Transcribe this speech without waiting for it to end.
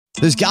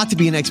There's got to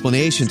be an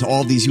explanation to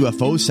all of these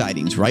UFO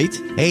sightings, right?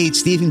 Hey,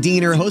 it's Stephen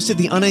Diener, host of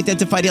the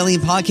Unidentified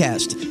Alien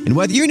Podcast. And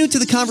whether you're new to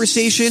the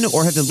conversation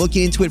or have been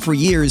looking into it for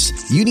years,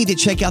 you need to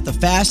check out the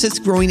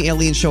fastest growing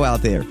alien show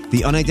out there,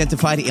 the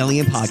Unidentified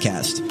Alien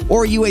Podcast,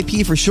 or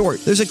UAP for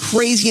short. There's a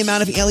crazy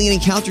amount of alien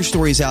encounter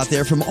stories out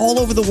there from all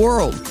over the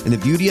world. And the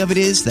beauty of it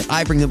is that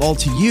I bring them all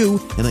to you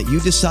and let you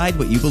decide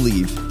what you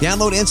believe.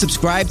 Download and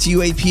subscribe to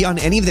UAP on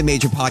any of the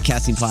major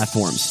podcasting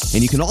platforms.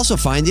 And you can also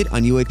find it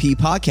on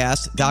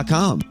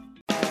UAPpodcast.com.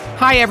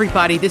 Hi,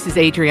 everybody. This is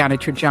Adriana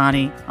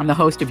Trajani. I'm the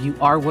host of You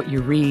Are What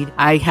You Read.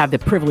 I have the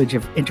privilege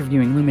of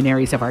interviewing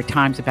luminaries of our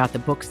times about the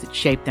books that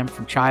shaped them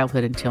from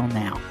childhood until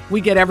now.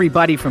 We get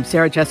everybody from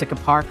Sarah Jessica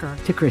Parker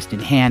to Kristen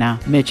Hanna,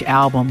 Mitch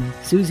Albom,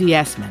 Susie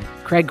Essman,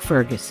 Craig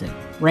Ferguson,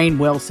 Rainn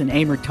Wilson,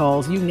 Amor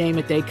Tolls, you name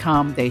it, they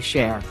come, they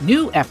share.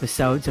 New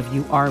episodes of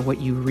You Are What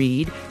You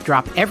Read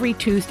drop every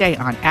Tuesday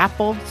on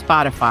Apple,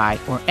 Spotify,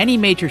 or any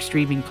major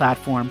streaming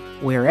platform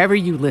wherever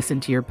you listen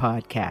to your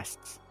podcasts.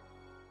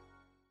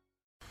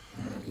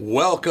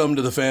 Welcome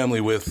to the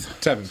family with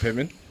Tevin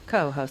Pittman,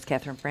 co-host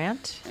Catherine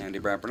Brandt, Andy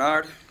Brandt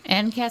Bernard,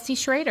 and Cassie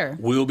Schrader.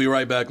 We'll be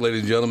right back, ladies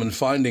and gentlemen.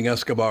 Finding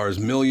Escobar's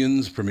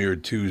Millions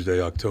premiered Tuesday,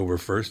 October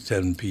 1st,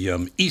 10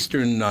 p.m.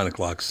 Eastern, 9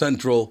 o'clock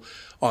Central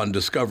on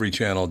Discovery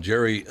Channel.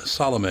 Jerry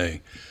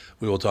Salome.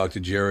 We will talk to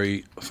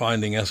Jerry,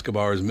 Finding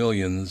Escobar's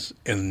Millions,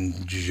 in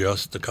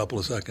just a couple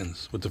of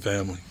seconds with the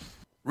family.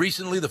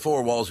 Recently, the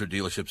four Walser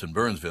dealerships in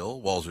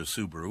Burnsville, Walser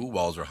Subaru,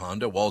 Walser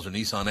Honda, Walser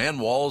Nissan, and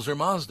Walser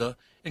Mazda,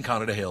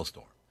 encountered a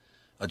hailstorm.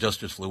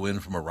 Adjusters flew in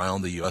from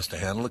around the U.S. to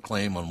handle a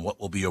claim on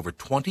what will be over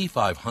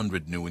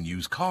 2,500 new and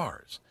used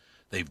cars.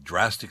 They've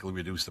drastically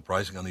reduced the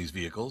pricing on these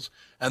vehicles,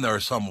 and there are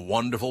some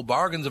wonderful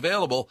bargains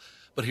available.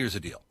 But here's the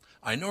deal.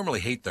 I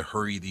normally hate the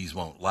hurry these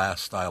won't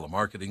last style of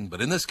marketing,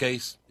 but in this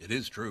case, it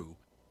is true.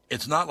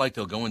 It's not like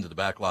they'll go into the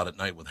back lot at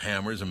night with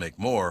hammers and make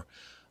more.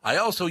 I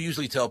also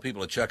usually tell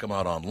people to check them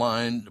out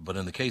online, but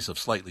in the case of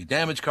slightly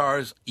damaged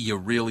cars, you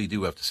really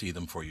do have to see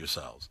them for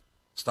yourselves.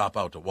 Stop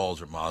out to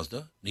Walser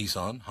Mazda,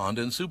 Nissan,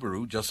 Honda, and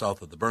Subaru just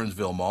south of the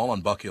Burnsville Mall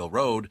on Buck Hill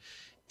Road.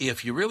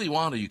 If you really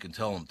want to, you can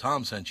tell them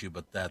Tom sent you,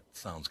 but that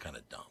sounds kind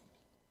of dumb.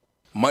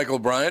 Michael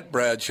Bryant,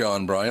 Bradshaw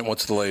and Bryant,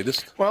 what's the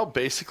latest? Well,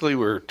 basically,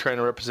 we're trying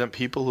to represent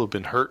people who have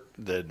been hurt,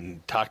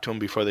 then talk to them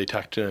before they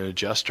talk to an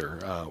adjuster.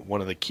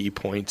 One of the key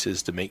points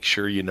is to make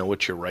sure you know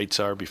what your rights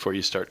are before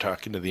you start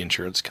talking to the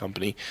insurance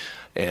company,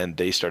 and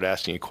they start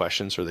asking you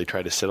questions or they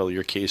try to settle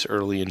your case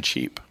early and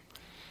cheap.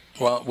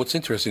 Well, what's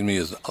interesting to me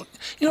is, a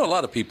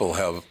lot of people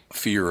have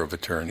fear of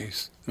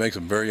attorneys. It makes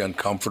them very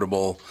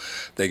uncomfortable.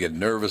 They get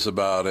nervous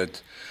about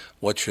it.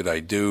 What should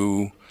I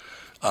do?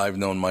 I've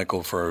known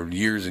Michael for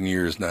years and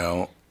years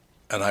now,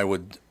 and I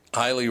would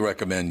highly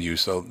recommend you.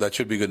 So that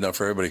should be good enough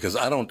for everybody, because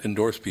I don't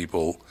endorse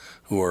people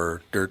who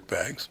are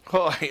dirtbags.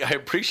 Well, I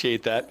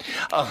appreciate that.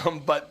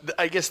 But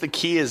I guess the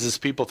key is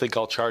people think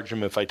I'll charge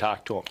them if I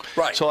talk to them.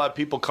 Right. So a lot of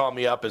people call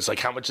me up. It's like,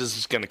 how much is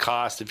this going to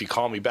cost if you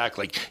call me back?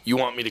 Like, you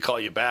want me to call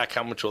you back?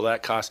 How much will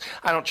that cost?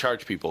 I don't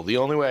charge people. The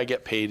only way I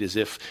get paid is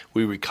if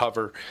we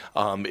recover,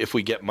 if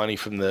we get money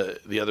from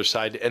the other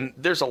side. And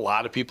there's a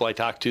lot of people I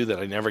talk to that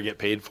I never get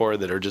paid for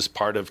that are just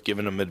part of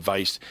giving them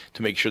advice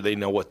to make sure they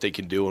know what they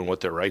can do and what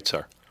their rights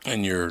are.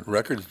 And your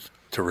record's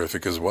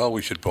terrific as well,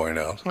 we should point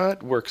out. Well,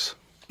 it works.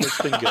 It's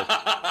been good.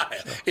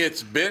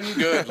 It's been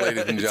good,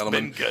 ladies and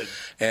gentlemen. It's been good.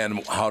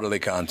 And how do they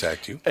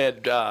contact you?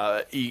 At,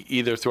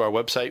 either through our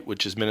website,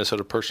 which is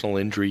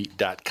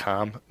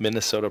minnesotapersonalinjury.com,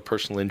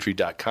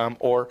 minnesotapersonalinjury.com,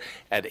 or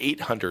at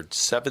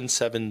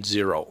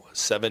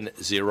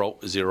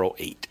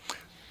 800-770-7008.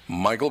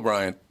 Michael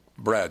Bryant,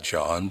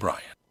 Bradshaw and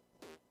Bryant.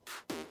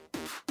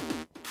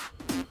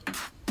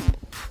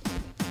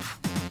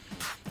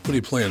 What are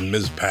you playing,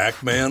 Ms.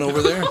 Pac-Man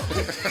over there? What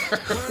the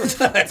hell was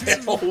that?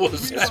 It's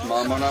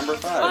Mambo number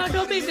 5. Oh,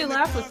 don't make me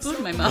laugh with food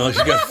in my mouth. Oh,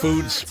 she got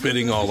food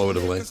spitting all over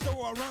the place.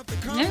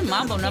 Yeah,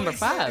 Mambo number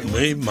 5.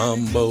 Hey,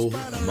 Mambo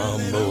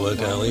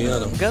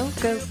Italiano. Go,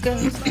 go,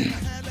 go.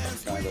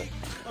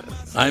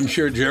 I'm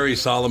sure Jerry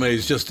Salome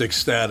is just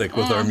ecstatic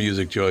with our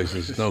music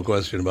choices. No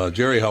question about it.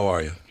 Jerry, how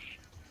are you?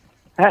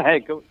 Hey,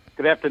 good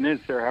afternoon,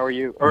 sir. How are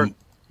you? Or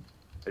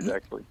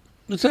actually,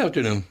 This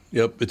afternoon.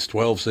 Yep, it's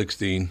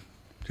 12:16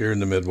 here in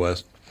the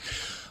Midwest.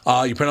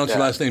 You pronounce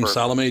your last name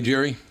Salome,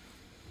 Jerry?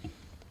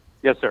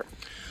 Yes, sir.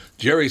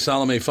 Jerry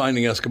Salome,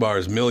 Finding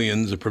Escobar's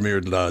Millions,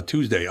 premiered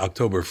Tuesday,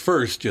 October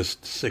 1st,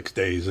 just 6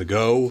 days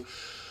ago.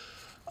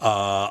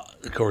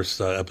 Of course,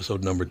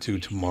 episode number 2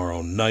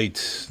 tomorrow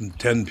night,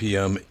 10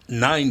 p.m.,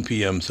 9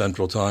 p.m.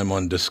 Central Time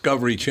on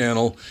Discovery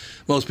Channel.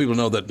 Most people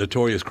know that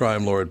notorious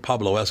crime lord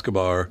Pablo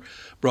Escobar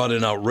brought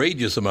in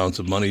outrageous amounts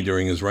of money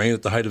during his reign.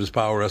 At the height of his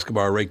power,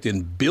 Escobar raked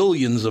in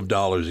billions of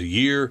dollars a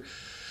year.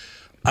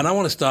 And I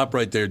want to stop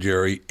right there,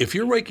 Jerry. If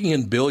you're raking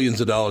in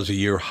billions of dollars a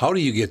year, how do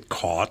you get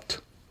caught?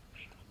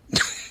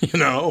 You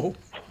know?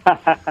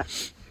 I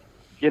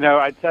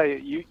tell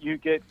you, you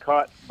get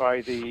caught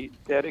by the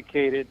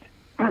dedicated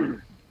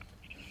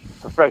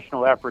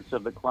professional efforts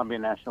of the Columbia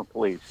National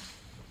Police.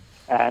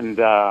 And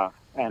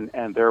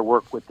and their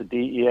work with the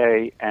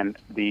DEA and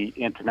the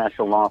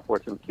international law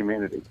enforcement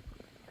community.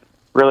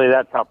 Really,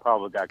 that's how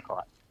Pablo got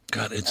caught.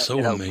 God, it's so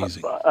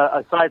amazing.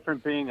 Aside from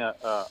being a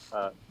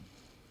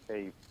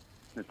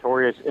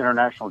notorious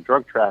international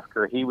drug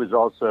trafficker, he was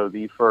also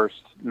the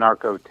first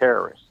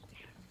narco-terrorist.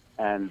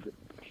 And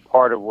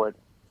part of what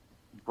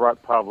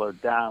brought Pablo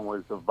down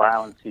was the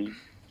violence he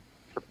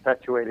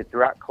perpetuated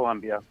throughout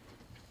Colombia,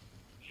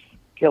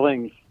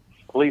 killing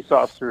police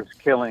officers,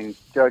 killing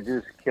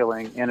judges,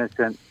 killing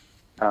innocent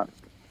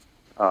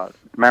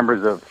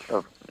members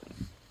of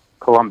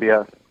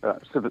Colombia,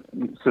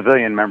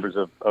 civilian members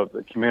of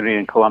the community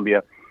in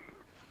Colombia,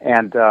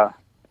 and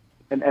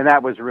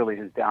that was really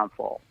his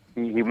downfall.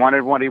 He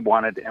wanted what he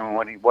wanted, and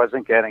when he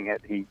wasn't getting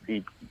it,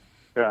 he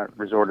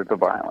resorted to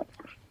violence.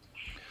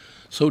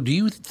 So do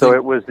you think... So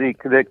it was the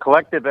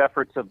collective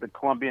efforts of the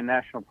Colombian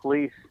National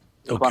Police,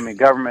 the Colombian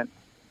government,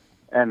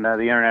 and the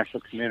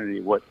international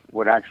community what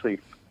actually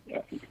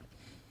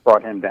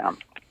brought him down.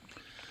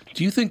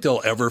 Do you think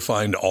they'll ever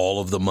find all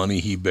of the money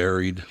he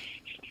buried?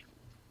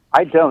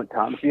 I don't,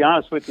 Tom. To be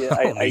honest with you,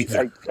 I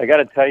got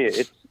to tell you,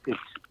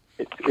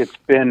 it's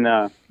been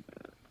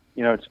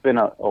it's been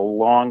a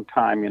long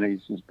time.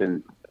 He's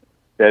been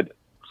dead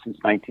since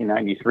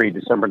 1993,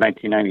 December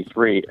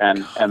 1993,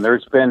 and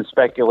there's been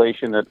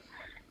speculation that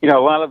a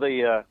lot of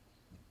the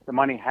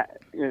money,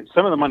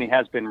 some of the money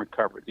has been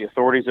recovered. The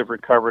authorities have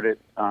recovered it.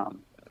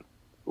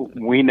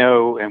 We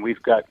know, and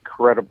we've got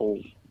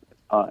credible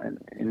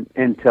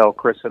intel,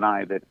 Chris and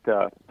I, that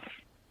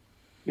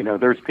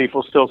there's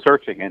people still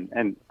searching,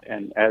 and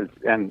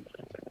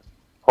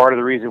part of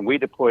the reason we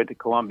deployed to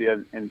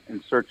Colombia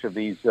in search of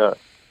these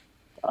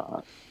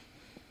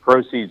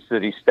proceeds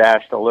that he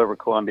stashed all over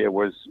Colombia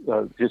was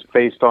just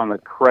based on the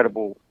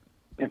credible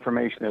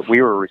information that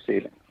we were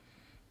receiving.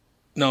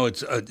 No,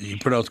 it's you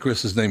pronounce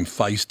Chris's name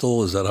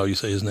Feistel. Is that how you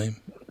say his name?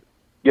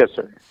 Yes,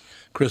 sir.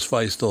 Chris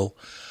Feistel,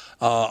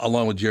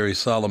 along with Jerry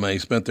Salome,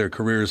 spent their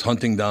careers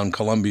hunting down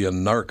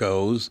Colombian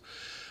narcos.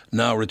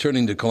 Now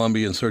returning to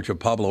Colombia in search of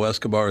Pablo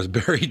Escobar's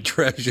buried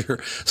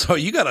treasure. So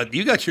you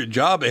got your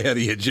job ahead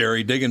of you,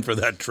 Jerry, digging for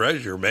that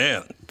treasure,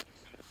 man.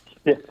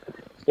 Yeah.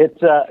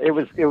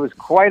 It was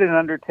quite an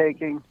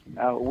undertaking.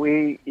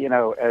 We,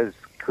 as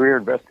career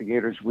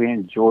investigators, we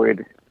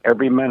enjoyed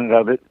every minute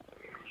of it.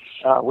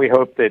 We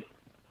hope that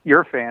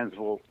your fans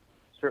will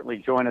certainly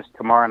join us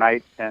tomorrow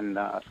night and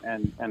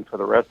for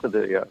the rest of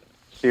the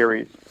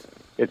series.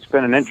 It's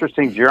been an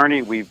interesting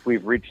journey.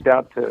 We've reached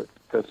out to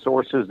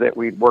sources that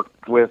we'd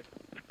worked with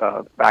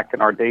back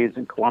in our days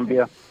in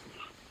Colombia.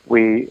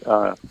 We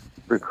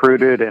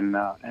recruited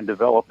and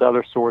developed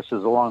other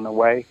sources along the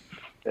way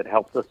that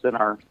helped us in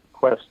our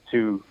quest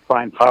to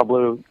find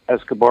Pablo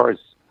Escobar's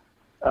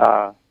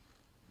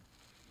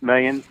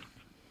millions.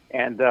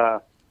 And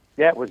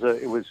it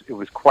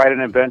was quite an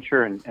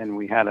adventure, and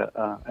we had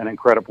an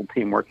incredible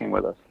team working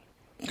with us.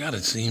 God,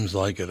 it seems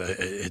like it.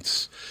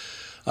 It's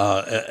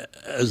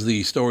as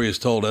the story is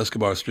told,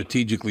 Escobar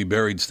strategically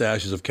buried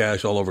stashes of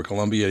cash all over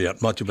Colombia,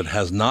 yet much of it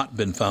has not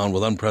been found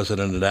with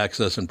unprecedented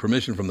access and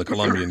permission from the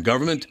Colombian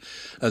government.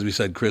 As we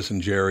said, Chris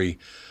and Jerry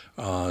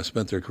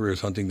spent their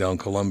careers hunting down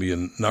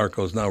Colombian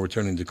narcos, now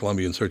returning to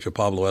Colombia in search of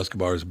Pablo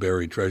Escobar's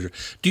buried treasure.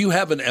 Do you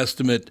have an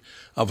estimate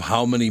of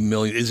how many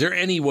million? Is there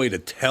any way to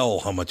tell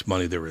how much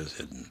money there is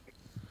hidden?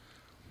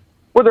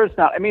 Well, there's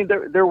not. I mean,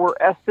 there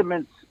were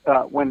estimates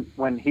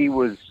when he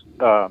was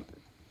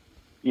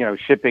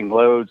shipping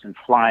loads and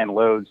flying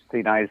loads to the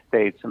United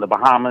States and the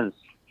Bahamas.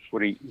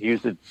 Would he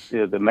use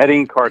the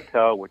Medellin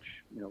cartel, which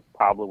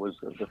Pablo was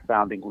the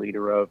founding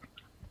leader of,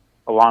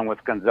 along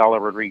with Gonzalo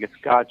Rodriguez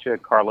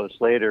Gacha, Carlos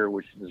Later,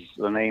 which is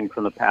the name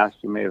from the past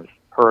you may have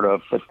heard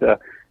of. But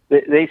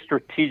they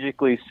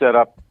strategically set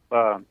up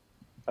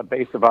a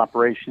base of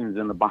operations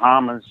in the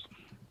Bahamas.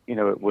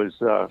 It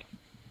was a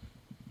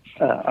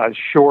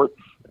short,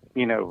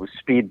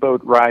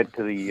 speedboat ride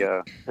to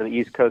the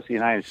east coast of the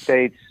United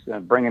States,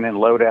 bringing in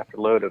load after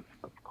load of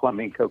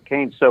Colombian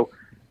cocaine. So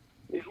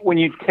when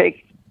you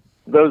take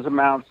those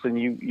amounts and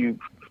you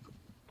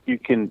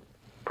can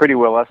pretty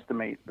well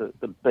estimate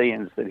the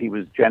billions that he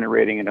was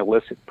generating in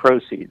illicit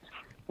proceeds.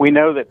 We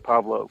know that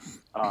Pablo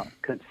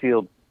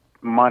concealed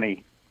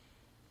money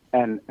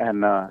and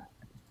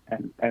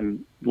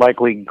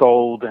likely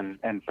gold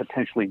and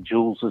potentially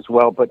jewels as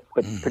well, but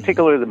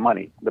particularly the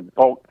money, the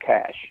bulk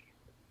cash.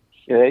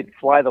 They'd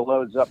fly the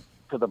loads up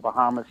to the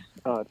Bahamas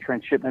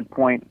transshipment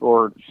point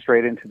or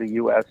straight into the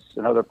U.S.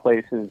 and other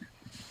places,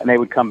 and they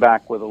would come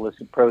back with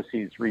illicit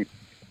proceeds,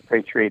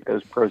 repatriate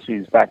those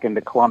proceeds back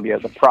into Colombia,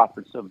 the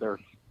profits of their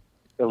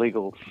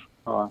illegal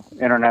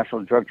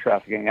international drug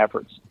trafficking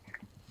efforts.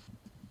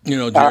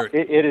 Jared,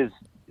 it is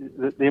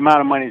the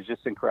amount of money is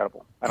just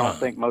incredible. I don't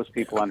think most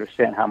people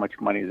understand how much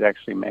money is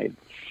actually made.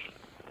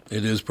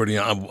 It is pretty.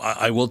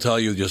 I will tell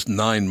you, just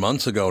 9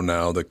 months ago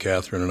now that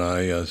Catherine and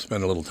I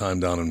spent a little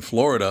time down in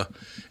Florida,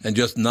 and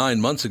just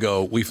 9 months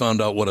ago we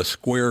found out what a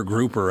square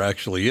grouper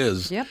actually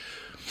is. Yep.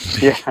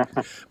 Yeah.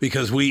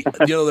 Because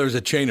there's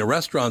a chain of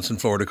restaurants in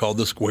Florida called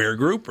the Square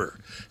Grouper.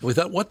 And we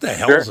thought, what the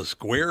hell is a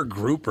square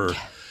grouper?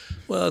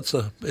 Well, it's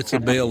a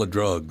bale of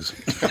drugs.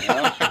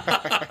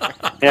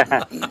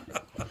 Yeah.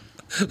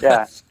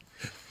 Yeah.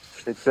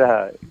 It's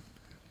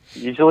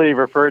usually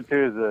referred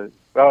to as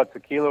it's a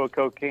kilo of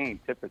cocaine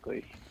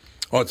typically.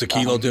 Oh, it's a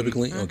kilo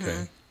typically?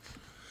 Okay.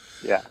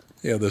 Yeah.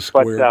 Yeah, the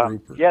square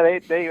grouper. Yeah,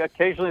 they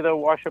occasionally they'll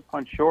wash up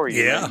on shore.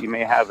 You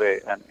may have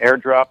an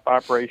airdrop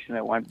operation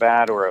that went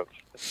bad, or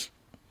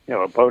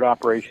a boat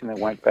operation that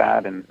went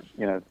bad, and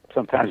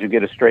sometimes you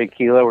get a stray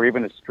kilo or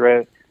even a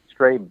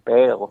stray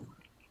bale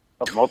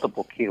of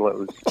multiple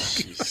kilos.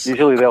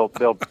 Usually they'll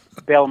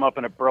bale them up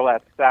in a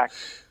burlap sack.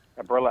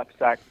 A burlap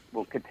sack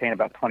will contain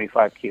about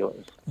 25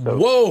 kilos. So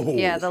whoa!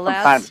 Yeah, the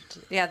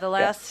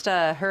last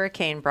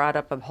hurricane brought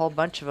up a whole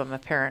bunch of them,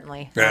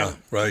 apparently. Yeah,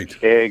 right.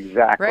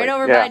 Exactly. Right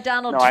over by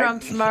Donald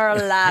Trump's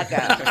Mar-a-Lago.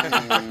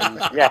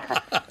 Yeah,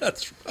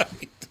 that's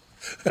right.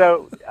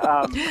 So,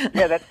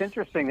 that's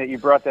interesting that you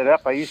brought that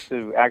up. I used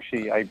to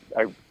actually, I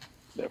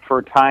for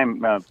a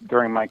time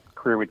during my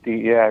career with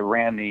DEA, I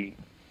ran the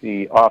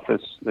DEA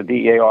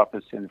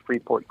office in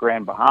Freeport,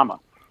 Grand Bahama,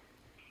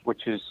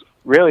 which is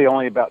really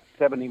only about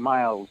 70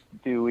 miles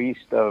due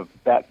east of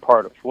that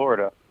part of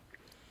Florida,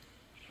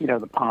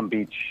 the Palm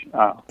Beach,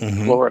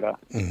 Florida.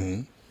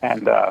 Mm-hmm.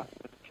 And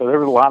so there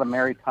was a lot of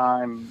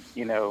maritime,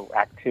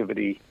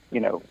 activity,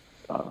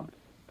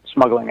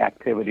 smuggling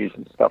activities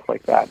and stuff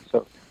like that.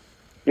 So,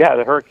 yeah,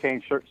 the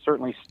hurricane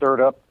certainly stirred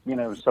up,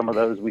 some of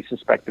those. We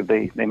suspected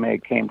they may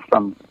have came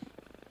from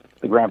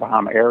the Grand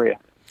Bahama area.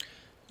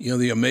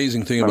 The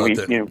amazing thing about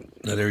that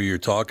area you're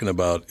talking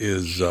about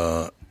is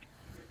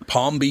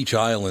Palm Beach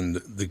Island,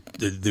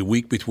 the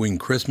week between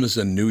Christmas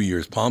and New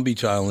Year's, Palm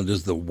Beach Island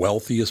is the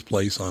wealthiest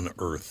place on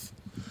earth.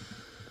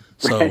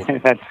 So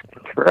that's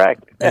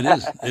correct.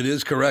 It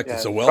is correct. Yeah,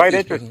 it's a wealthy. Quite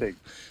interesting.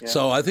 Yeah.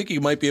 So I think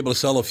you might be able to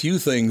sell a few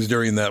things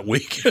during that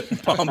week in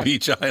Palm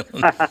Beach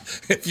Island,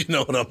 if you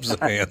know what I'm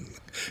saying.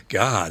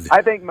 God.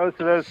 I think most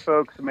of those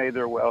folks made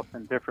their wealth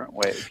in different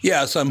ways.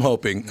 Yes, I'm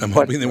hoping. I'm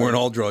hoping they weren't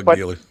all drug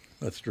dealers.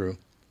 That's true.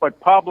 But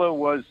Pablo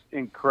was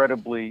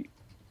incredibly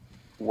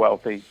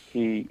wealthy.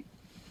 He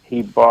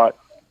bought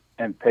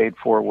and paid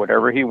for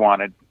whatever he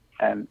wanted,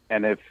 and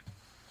if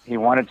he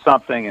wanted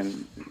something,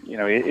 and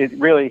it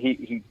really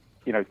he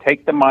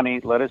take the money,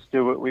 let us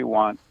do what we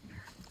want,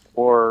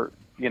 or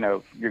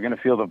you're going to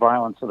feel the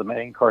violence of the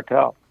Medellin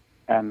cartel,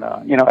 and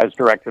as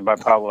directed by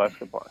Pablo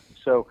Escobar.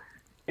 So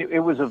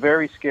it was a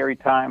very scary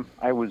time.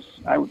 I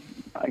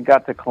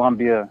got to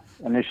Colombia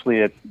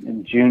initially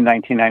in June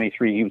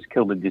 1993. He was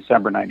killed in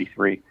December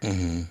 93,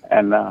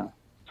 and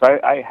so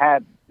I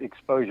had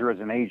exposure as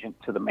an agent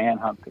to the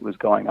manhunt that was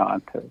going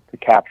on to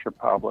capture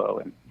Pablo,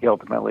 and he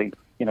ultimately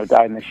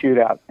died in the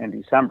shootout in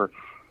December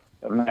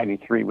of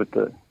 93 with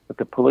the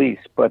police.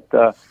 But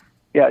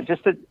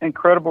just an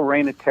incredible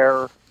reign of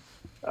terror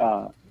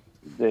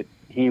that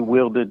he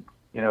wielded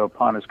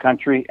upon his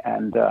country,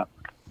 and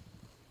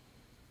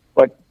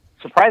but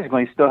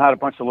surprisingly he still had a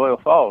bunch of loyal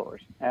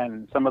followers,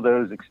 and some of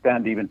those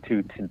extend even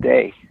to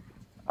today.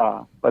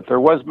 But there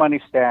was money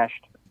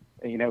stashed.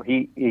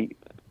 He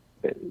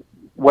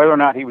whether or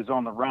not he was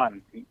on the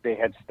run, they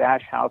had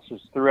stash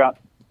houses throughout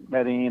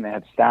Medellin. They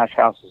had stash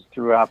houses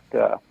throughout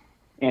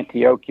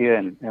Antioquia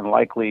and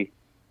likely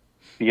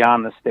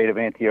beyond the state of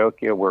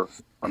Antioquia where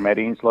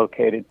Medellin's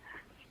located.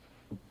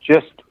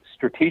 Just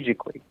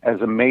strategically,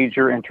 as a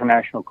major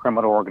international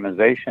criminal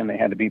organization, they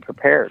had to be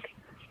prepared.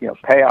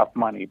 Payoff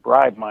money,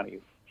 bribe money,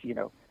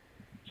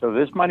 So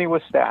this money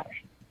was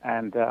stashed.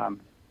 And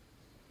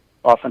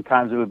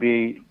oftentimes it would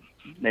be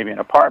maybe in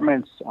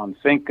apartments, on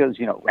fincas,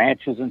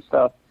 ranches and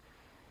stuff.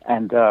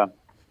 And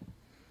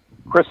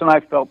Chris and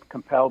I felt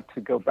compelled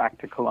to go back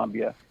to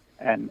Colombia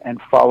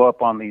and follow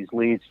up on these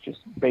leads just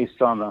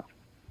based on the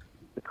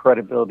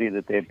credibility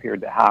that they appeared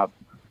to have.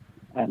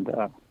 And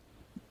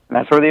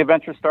that's where the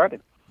adventure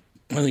started.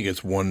 I think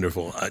it's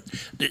wonderful.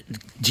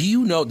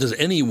 Does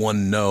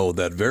anyone know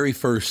that very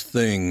first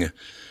thing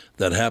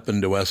that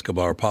happened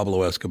to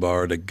Pablo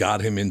Escobar, that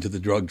got him into the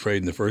drug trade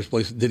in the first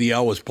place? Did he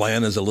always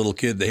plan as a little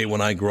kid that, hey, when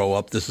I grow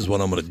up, this is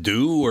what I'm going to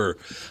do? Or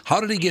how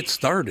did he get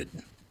started?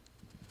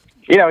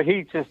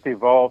 He just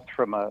evolved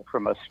from a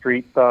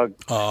street thug,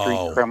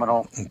 street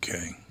criminal.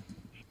 Okay.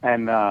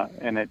 And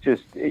it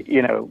just,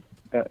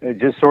 it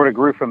just sort of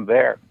grew from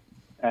there.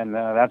 And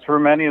that's where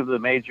many of the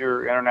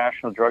major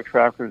international drug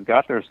traffickers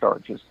got their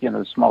start, just,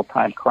 small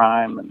time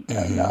crime. And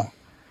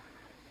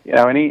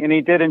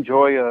he did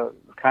enjoy a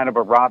kind of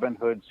a Robin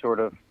Hood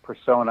sort of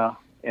persona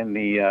in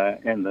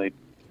the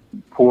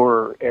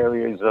poor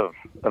areas of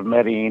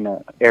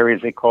Medellin,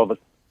 areas they call the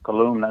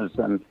columnas,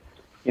 and,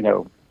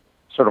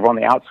 sort of on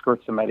the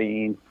outskirts of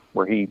Medellin,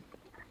 where he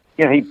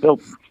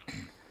built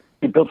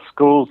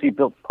schools, he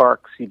built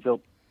parks, he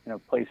built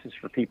places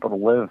for people to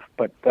live.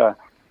 But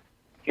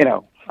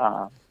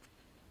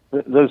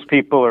those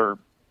people are,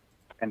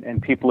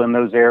 and people in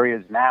those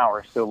areas now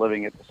are still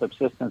living at the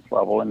subsistence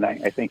level, and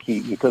I think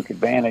he took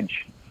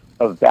advantage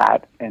of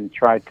that and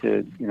tried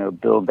to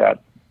build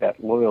that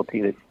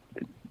loyalty that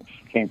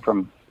came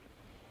from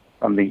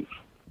the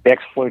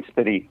exploits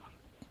that he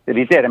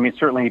did. I mean,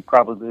 certainly he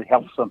probably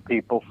helped some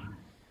people.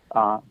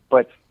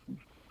 But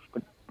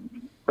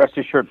rest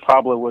assured,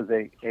 Pablo was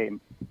a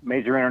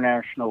major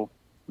international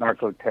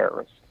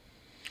narco-terrorist.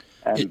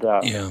 And,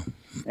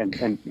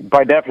 and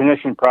by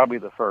definition, probably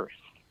the first.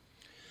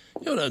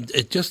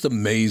 It just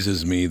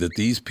amazes me that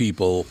these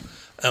people,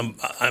 I'm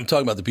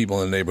talking about the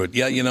people in the neighborhood.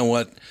 Yeah, you know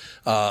what?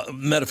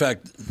 Matter of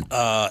fact,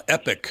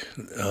 Epic,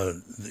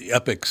 the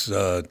Epic's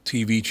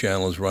TV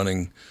channel is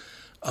running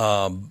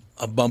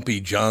a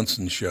Bumpy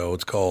Johnson show.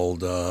 It's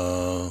called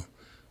The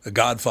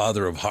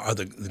Godfather of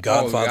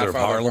Godfather of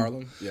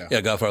Harlem.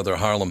 Yeah, Godfather of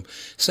Harlem.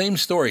 Same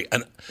story.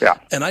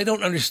 And I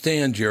don't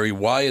understand, Jerry,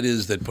 why it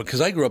is that, because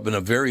I grew up in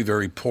a very,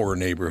 very poor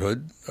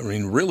neighborhood. I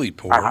mean, really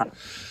poor. Uh-huh.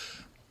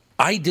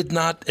 I did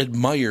not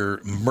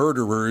admire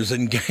murderers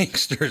and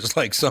gangsters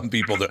like some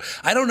people do.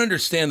 I don't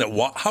understand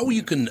that. How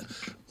you can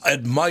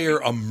admire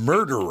a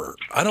murderer?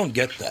 I don't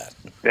get that.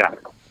 Yeah.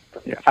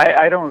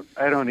 I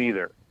don't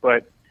either.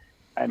 But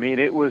I mean,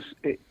 it was.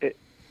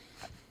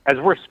 As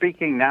we're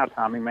speaking now,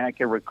 Tommy, man, I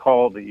can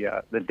recall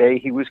the day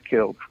he was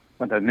killed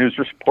when the news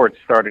reports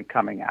started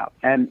coming out,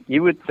 and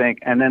you would think,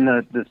 and then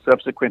the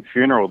subsequent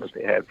funeral that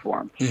they had for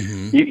him,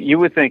 you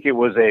would think it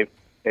was a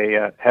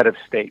head of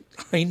state.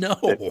 I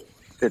know.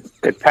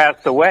 It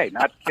passed away,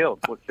 not killed.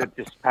 It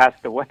just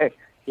passed away.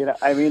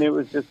 I mean, it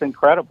was just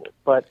incredible.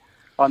 But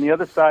on the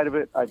other side of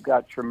it, I've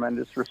got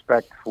tremendous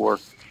respect for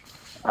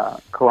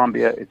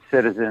Colombia, its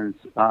citizens,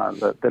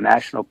 the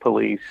national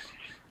police,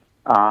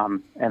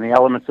 and the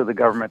elements of the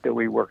government that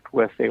we worked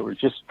with. They were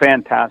just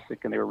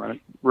fantastic, and they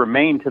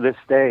remain to this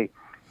day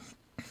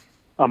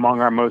among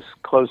our most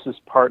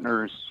closest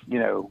partners.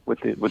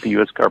 With the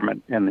U.S.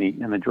 government in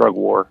the drug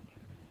war,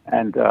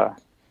 and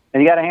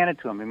you got to hand it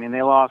to them. I mean,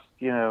 they lost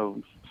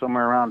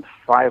somewhere around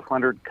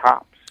 500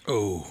 cops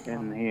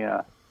in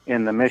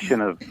the mission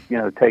of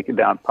taking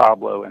down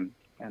Pablo and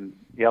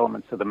the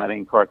elements of the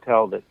Medellin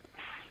cartel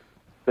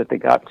that they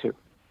got to.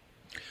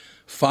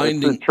 It's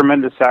a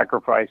tremendous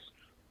sacrifice.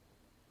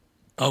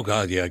 Oh,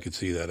 God, yeah, I could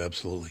see that,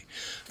 absolutely.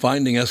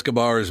 Finding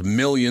Escobar's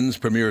Millions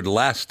premiered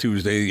last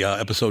Tuesday,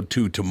 episode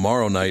 2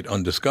 tomorrow night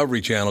on Discovery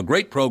Channel.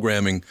 Great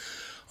programming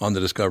on the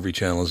Discovery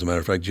Channel, as a matter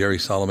of fact. Jerry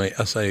Salame,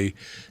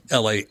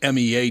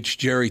 S-A-L-A-M-E-H.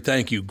 Jerry,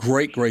 thank you.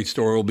 Great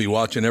story. We'll be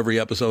watching every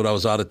episode. I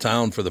was out of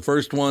town for the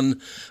first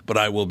one, but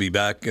I will be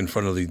back in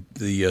front of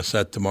the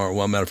set tomorrow.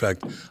 Well, matter of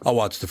fact, I'll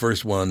watch the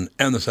first one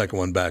and the second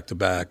one back to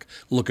back.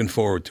 Looking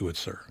forward to it,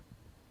 sir.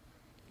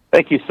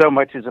 Thank you so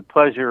much. It's a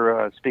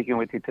pleasure speaking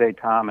with you today,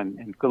 Tom,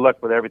 and good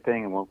luck with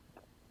everything. And we'll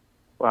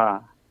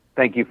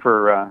thank you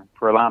for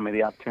allowing me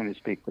the opportunity to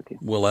speak with you.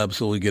 We'll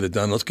absolutely get it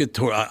done. Let's get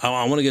to.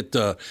 I want to get.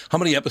 How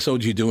many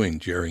episodes are you doing,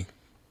 Jerry?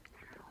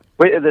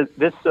 Wait,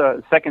 this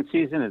second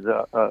season is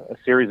a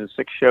series of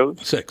 6 shows.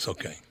 6,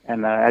 okay.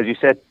 And as you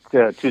said,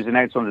 Tuesday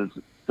nights on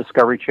the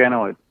Discovery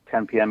Channel at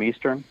 10 p.m.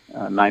 Eastern,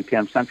 9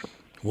 p.m. Central.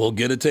 We'll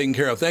get it taken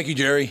care of. Thank you,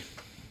 Jerry.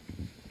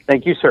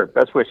 Thank you, sir.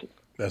 Best wishes.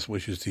 Best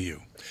wishes to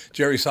you.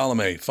 Jerry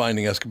Salame,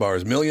 Finding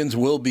Escobar's Millions,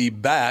 will be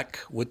back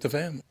with the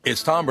family.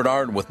 It's Tom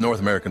Bernard with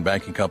North American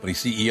Banking Company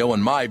CEO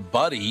and my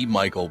buddy,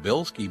 Michael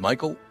Bilski.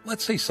 Michael,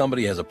 let's say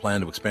somebody has a plan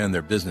to expand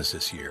their business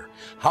this year.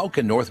 How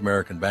can North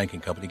American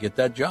Banking Company get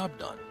that job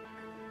done?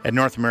 At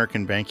North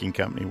American Banking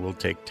Company, we'll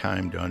take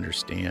time to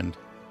understand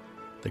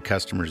the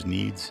customer's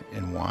needs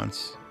and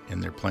wants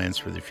and their plans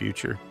for the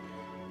future.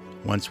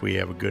 Once we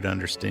have a good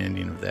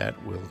understanding of that,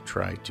 we'll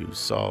try to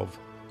solve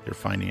their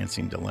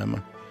financing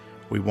dilemma.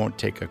 We won't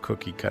take a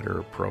cookie-cutter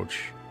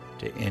approach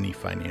to any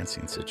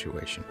financing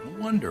situation.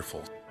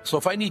 Wonderful. So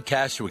if I need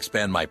cash to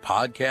expand my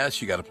podcast,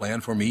 you got a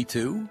plan for me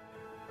too?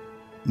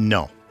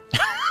 No.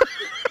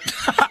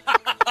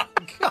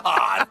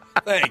 God,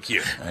 thank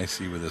you. I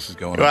see where this is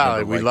going.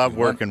 Well, we love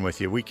working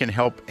with you. We can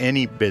help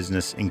any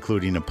business,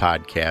 including a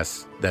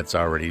podcast that's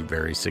already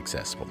very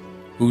successful.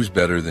 Who's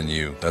better than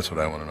you? That's what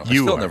I want to know. I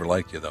still never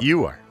liked you, though.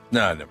 You are.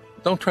 No, I never.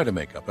 Don't try to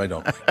make up. I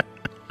don't.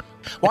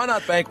 Why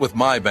not bank with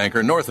my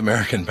banker, North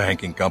American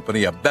Banking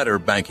Company, a better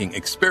banking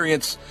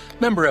experience,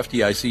 member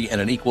FDIC,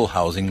 and an equal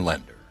housing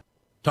lender.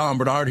 Tom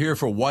Bernard here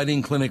for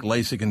Whiting Clinic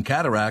LASIK and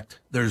Cataract.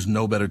 There's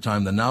no better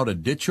time than now to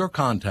ditch your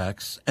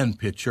contacts and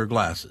pitch your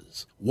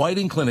glasses.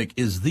 Whiting Clinic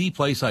is the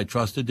place I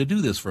trusted to do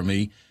this for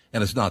me,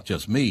 and it's not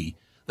just me.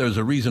 There's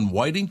a reason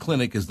Whiting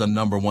Clinic is the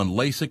 #1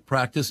 LASIK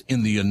practice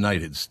in the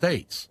United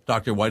States.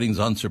 Dr. Whiting's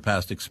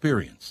unsurpassed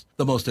experience,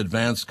 the most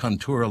advanced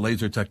Contura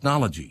laser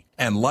technology,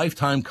 and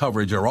lifetime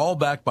coverage are all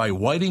backed by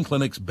Whiting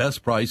Clinic's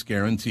best price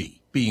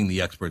guarantee. Being the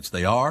experts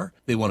they are,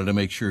 they wanted to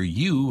make sure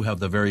you have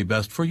the very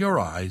best for your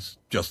eyes,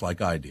 just like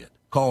I did.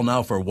 Call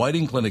now for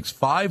Whiting Clinic's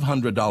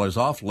 $500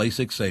 off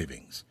LASIK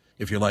savings.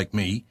 If you're like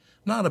me,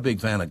 not a big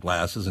fan of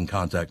glasses and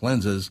contact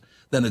lenses,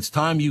 then it's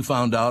time you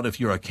found out if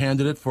you're a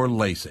candidate for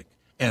LASIK.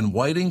 And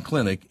Whiting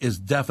Clinic is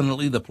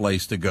definitely the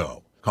place to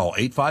go. Call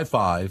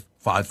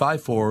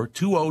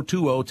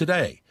 855-554-2020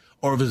 today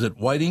or visit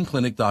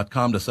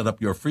whitingclinic.com to set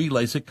up your free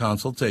LASIK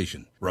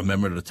consultation.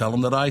 Remember to tell them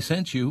that I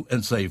sent you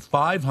and save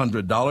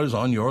 $500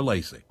 on your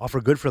LASIK.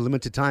 Offer good for a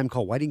limited time.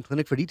 Call Whiting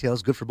Clinic for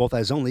details. Good for both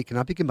eyes only.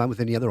 Cannot be combined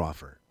with any other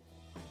offer.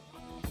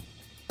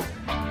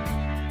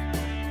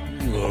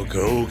 The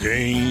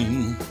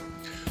cocaine.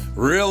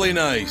 Really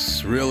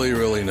nice. Really,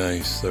 really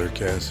nice there,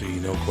 Cassie.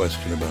 No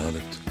question about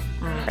it.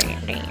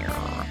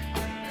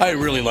 I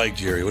really like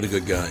Jerry. What a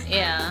good guy.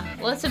 Yeah.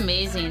 Well, it's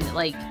amazing,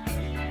 like,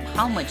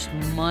 how much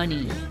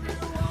money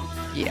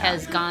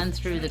has gone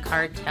through the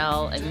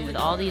cartel. I mean, with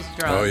all these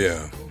drugs. Oh,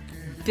 yeah.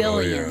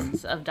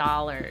 Billions of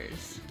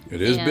dollars.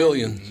 It is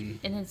billions.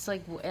 And it's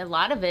like, a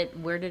lot of it,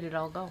 where did it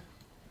all go?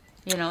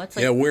 You know, it's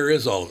like... Yeah, where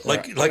is all...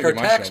 Like our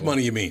tax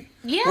money, you mean?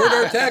 Yeah. Where'd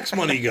our tax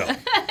money go?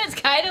 It's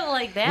kind of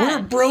like that.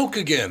 We're broke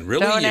again.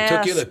 Really? Don't You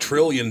took in ask. $1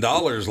 trillion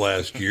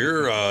last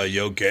year.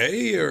 You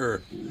okay?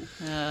 Or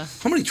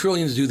how many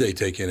trillions do they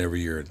take in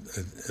every year at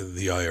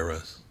the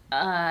IRS?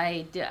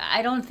 I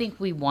don't think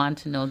we want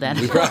to know that.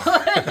 We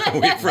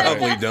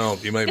probably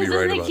don't. You might be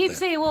right they about keep that.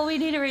 saying, well, we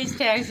need to raise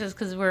taxes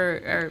because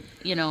we're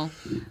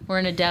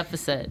in a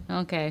deficit.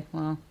 Okay,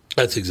 well...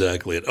 That's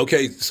exactly it.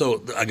 Okay,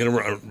 so I'm going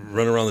to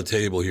run around the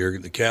table here.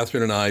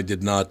 Catherine and I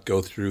did not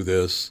go through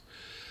this.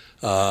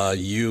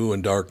 You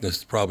and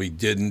Darkness probably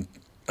didn't.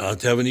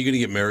 Tevin, you going to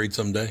get married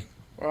someday?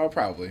 Well,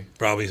 probably.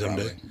 Probably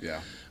someday? Probably,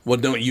 yeah. Well,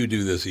 don't you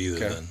do this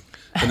either then.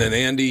 And then,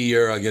 Andy,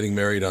 you're getting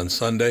married on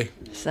Sunday?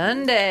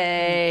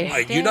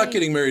 Sunday. You're not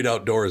getting married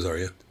outdoors, are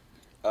you?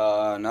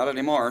 Not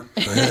anymore.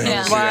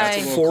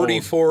 Why?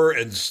 44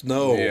 and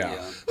snow. Yeah.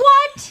 What?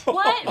 Yeah.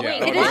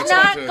 Wait, It is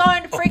not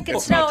going to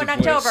freaking snow in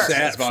October.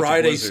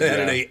 Friday, blizzard,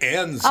 Saturday,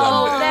 and Sunday.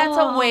 Oh, that's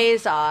a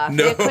ways off.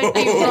 No, it could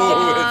be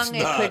wrong. it's It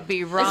not. could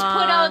be wrong. Let's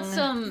put out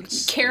some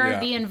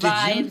Caribbean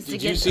vibes to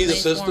did you get see some the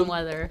nice warm system?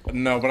 weather.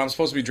 No, but I'm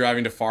supposed to be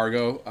driving to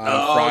Fargo on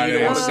Oh, Friday you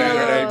don't and wanna do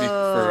Saturday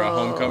that. for a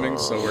homecoming,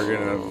 so we're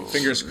going to,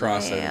 fingers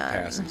crossed that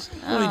it passes.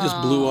 Well, you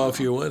just blew off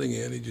your wedding,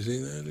 Andy. Did you see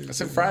that? I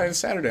said Friday and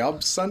Saturday.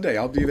 Sunday,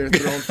 I'll be there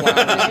throwing flowers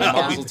and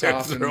mazel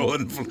tov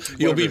and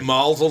You'll be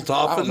mazel I don't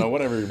know, topping.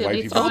 whatever It'll white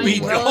be people fine.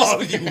 do.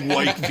 All you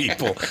white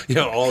people.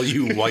 Yeah, all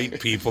you white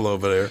people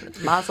over there.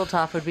 Mazel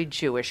tov would be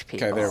Jewish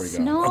people. Okay, there we go.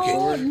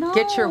 No, no.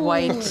 Get your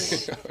white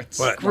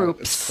What?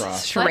 groups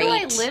crossed. Why do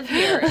I straight. live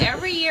here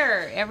every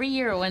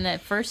year when that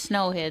first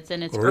snow hits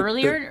and it's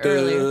earlier and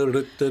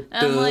earlier?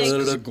 I'm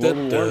like-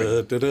 global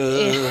warming.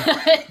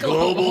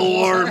 Global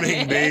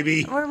warming,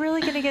 baby. We're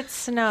really going to get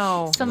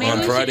snow. So maybe On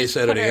we should Friday, just put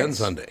Saturday, our- and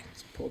Sunday.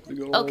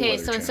 Okay,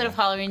 so instead of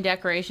Halloween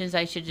decorations,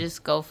 I should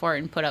just go for it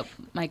and put up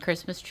my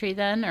Christmas tree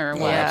then, or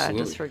what? Yeah,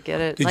 absolutely. just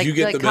forget it. Did Like- you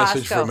get like the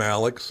message Costco. from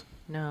Alex?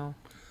 No,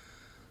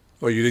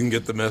 Or you didn't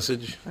get the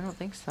message? I don't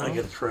think so. I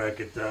can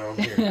track it down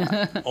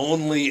here.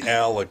 Only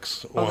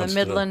Alex Oh, wants the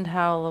to know. Midland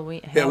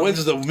Halloween. Yeah,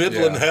 when's the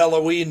Midland Yeah.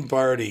 Halloween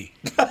party?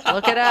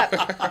 Look it up.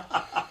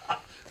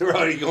 They're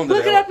already going to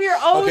Look it hell. up your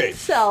own Okay.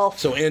 self.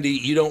 So, Andy,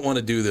 you don't want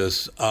to do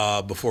this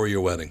before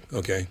your wedding,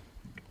 okay?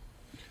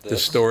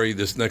 This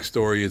next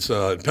story, it's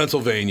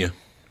Pennsylvania.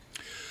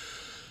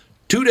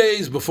 2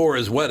 days before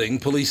his wedding,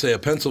 police say a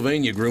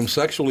Pennsylvania groom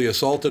sexually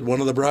assaulted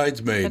one of the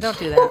bridesmaids. Don't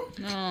do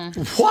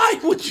that. Why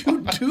would you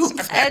do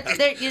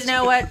that? You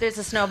know what? There's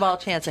a snowball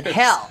chance in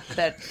hell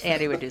that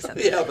Andy would do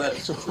something. Yeah,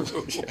 that's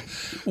true.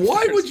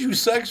 Why would you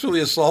sexually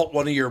assault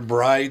one of your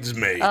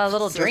bridesmaids? A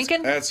little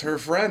drinking, That's her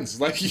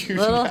friends, like you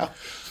little, know.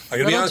 I gotta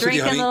be little honest with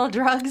you, drinking, honey. little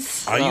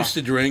drugs. I used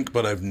to drink,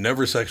 but I've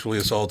never sexually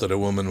assaulted a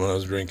woman when I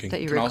was drinking.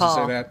 That you Can recall.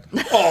 also say that.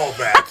 Oh,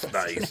 that's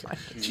nice.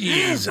 Whoops,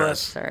 Jesus.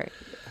 sorry.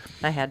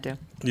 I had to.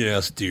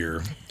 Yes,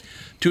 dear.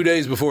 2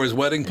 days before his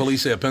wedding,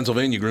 police say a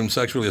Pennsylvania groom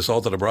sexually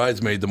assaulted a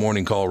bridesmaid, the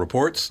Morning Call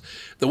reports.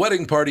 The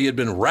wedding party had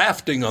been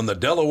rafting on the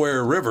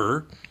Delaware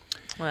River,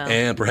 Well,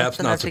 and perhaps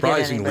that's not enough to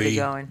get anybody surprisingly,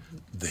 going.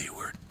 they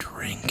were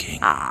drinking.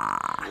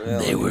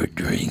 They were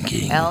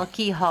drinking.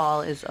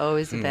 Alcohol is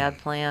always a bad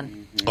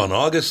plan. On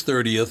August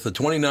 30th, the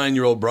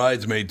 29-year-old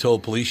bridesmaid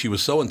told police she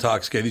was so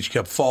intoxicated she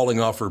kept falling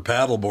off her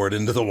paddleboard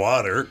into the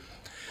water.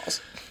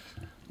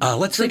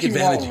 Let's take Drinking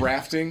advantage. while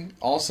rafting,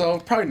 also,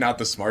 probably not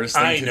the smartest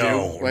thing I to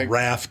know, do. Like,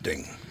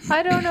 rafting.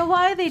 I don't know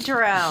why they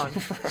drown.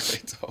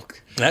 right, okay.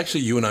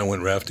 Actually, you and I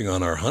went rafting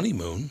on our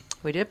honeymoon.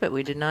 We did, but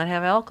we did not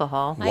have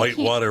alcohol.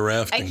 Whitewater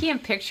rafting. I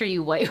can't picture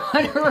you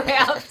whitewater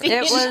rafting.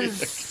 It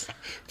was.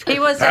 He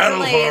was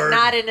definitely Paddleboard.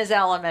 not in his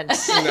element.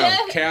 No,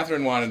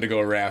 Catherine wanted to go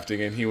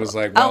rafting, and he was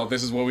like, "Well, Oh.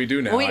 this is what we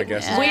do now, I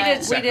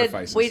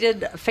guess." We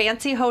did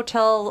fancy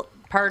hotel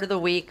part of the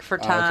week for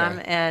Tom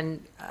okay.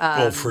 and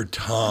for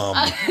Tom.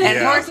 and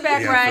Yeah,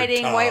 horseback yeah, for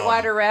riding, Tom.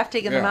 whitewater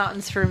rafting in the Yeah.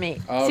 mountains for me.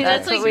 Oh, See,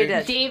 That's that's what we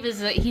like did. Dave is.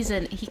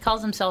 He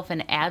calls himself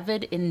an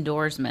avid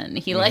indoorsman.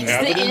 He likes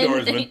Avid the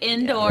indoorsman.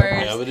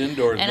 indoors. Avid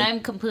indoorsman. And I'm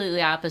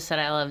completely opposite.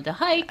 I love to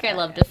hike. I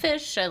love to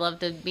fish. I love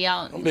to be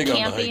out I'm big on the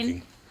camping.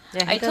 hiking.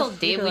 Yeah, he I does- told he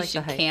Dave do we like to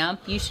should hike. camp.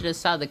 You should have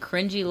saw the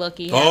cringy look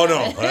he had. Oh,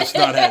 no, that's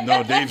not happening.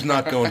 No, Dave's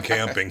not going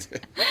camping.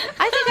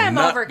 I think I'm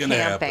Not over gonna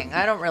camping. happen.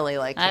 I don't really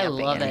like I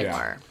camping love it.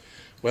 anymore.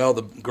 Well,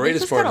 the You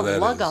greatest just part gotta of that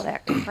lug is all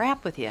that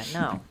crap with you.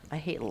 No, I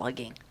hate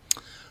lugging.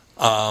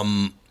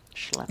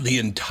 Schlepping. the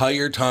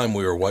entire time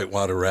we were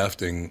whitewater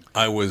rafting,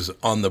 I was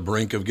on the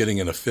brink of getting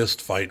in a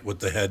fist fight with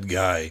the head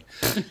guy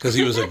because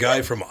he was a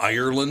guy from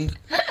Ireland,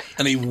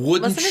 and he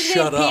wouldn't Wasn't his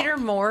shut name up. Peter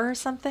Moore or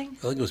something?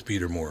 I think it was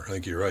Peter Moore. I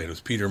think you're right. It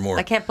was Peter Moore.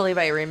 I can't believe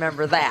I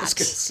remember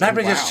that. Let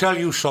me just tell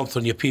you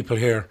something, you people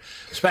here,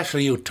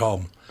 especially you,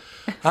 Tom.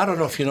 I don't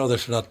know if you know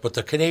this or not, but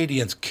the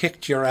Canadians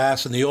kicked your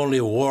ass in the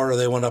only war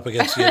they went up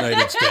against the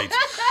United States.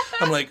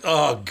 I'm like,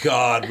 oh,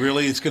 God,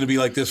 really? It's going to be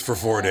like this for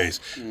 4 days.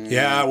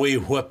 Yeah, we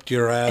whipped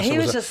your ass. He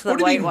was just the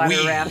whitewater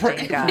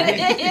rafting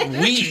guy.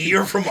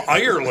 You're from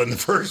Ireland,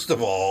 first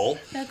of all.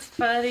 That's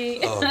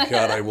funny. Oh,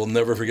 God, I will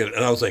never forget it.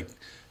 And I was like...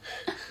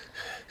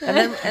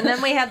 And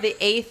then we had the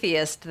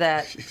atheist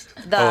that...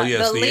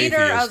 the leader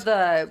atheist. of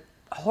the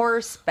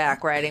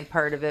horseback riding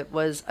part of it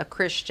was a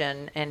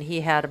Christian, and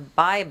he had a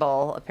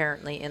Bible,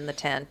 apparently, in the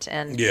tent.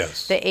 And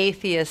the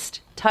atheist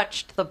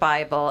touched the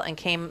Bible and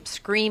came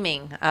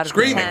screaming out of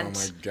the tent.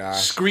 Oh, my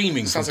gosh.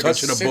 Screaming from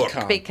touching a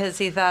book. Because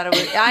he thought it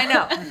was... I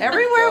know.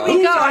 Everywhere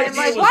we go, I'm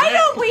like, why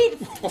don't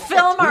we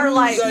film our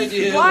life?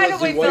 Why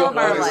don't we film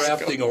our life?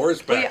 Rafting or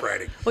horseback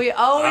riding. We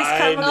always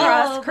come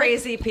across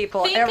crazy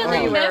people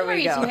everywhere we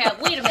memories go. you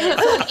have. Wait a minute.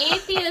 So an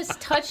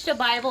atheist touched a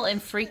Bible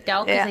and freaked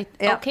out?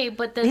 Okay,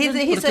 but doesn't...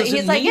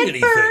 He's like,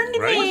 it burned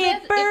me.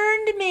 It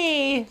burned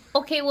me.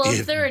 Okay, well,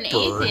 if they're an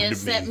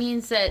atheist, that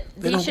means that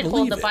they should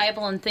hold the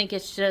Bible and think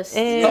it's just...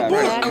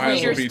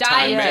 Reader's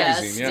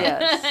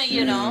Digest,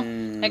 you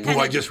know.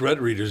 I just read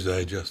Reader's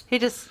Digest. He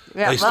just,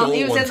 I stole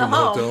he was one in the from a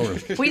hotel home.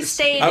 room. We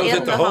stayed I was in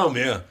at the home,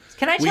 yeah.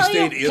 Can I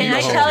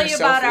tell you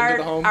about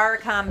our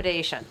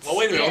accommodations? Well,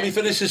 wait a minute. Let me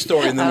finish this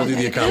story, and then we'll do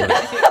the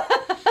accommodations.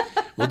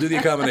 We'll do the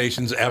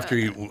accommodations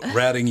after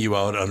ratting you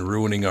out on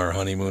ruining our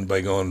honeymoon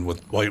by going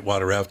with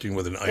whitewater rafting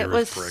with an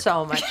Irish prick. It was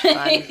so much fun.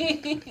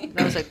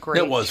 That was a great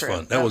trip. That was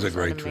fun. That was a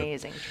great trip.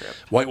 Amazing trip.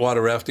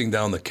 Whitewater rafting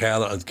down the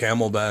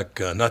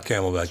Camelback, not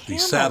Camelback, the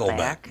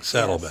Saddleback.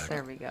 Yes,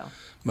 there we go.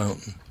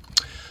 Mountain.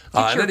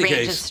 Get in your any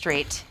ranges case,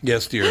 straight.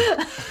 Yes, dear.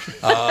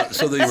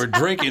 So they were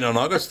drinking on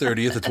August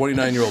 30th. The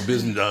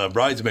 29-year-old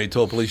bridesmaid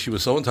told police she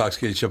was so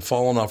intoxicated she had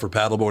fallen off her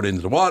paddleboard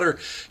into the water.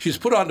 She was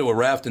put onto a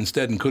raft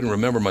instead and couldn't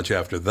remember much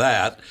after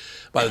that.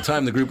 By the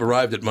time the group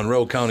arrived at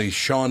Monroe County's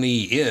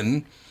Shawnee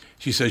Inn,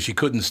 she says she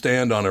couldn't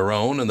stand on her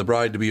own, and the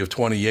bride-to-be of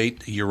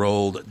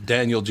 28-year-old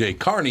Daniel J.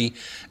 Carney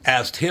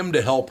asked him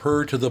to help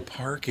her to the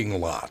parking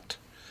lot.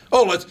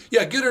 Oh,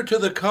 get her to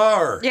the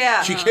car.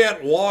 Yeah. She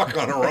can't walk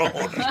on her own.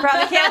 She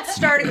probably can't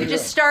start it. We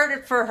just start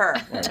it for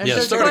her. Yeah,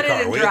 start a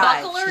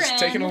car. She's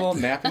taking a little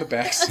nap in the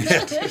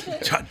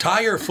backseat.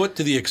 Tie her foot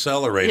to the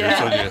accelerator.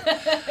 Yeah.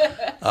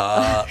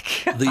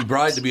 The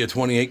bride-to-be at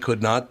 28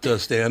 could not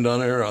stand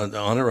on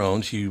her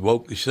own. She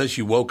says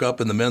she woke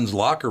up in the men's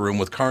locker room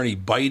with Carney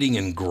biting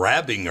and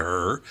grabbing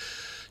her.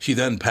 She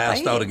then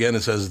passed out again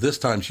and says this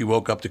time she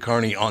woke up to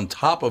Carney on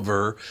top of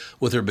her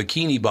with her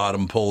bikini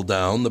bottom pulled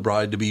down. The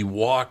bride-to-be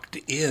walked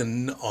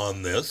in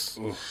on this.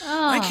 Oh.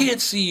 I can't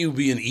see you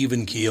being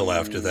even keel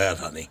after that,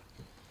 honey.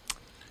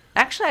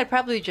 Actually, I'd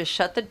probably just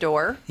shut the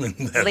door,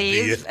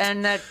 leave,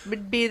 and that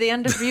would be the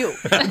end of you.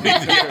 That'd be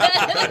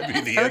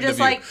the I end would just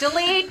of you.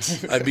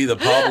 delete. I'd be the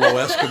Pablo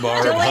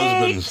Escobar of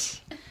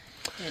husbands.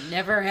 It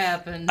never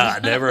happened.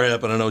 Never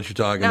happened. I know what you're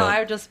talking about. No, I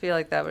would just feel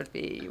like that would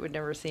be, you would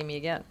never see me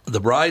again. The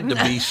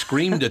bride-to-be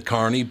screamed at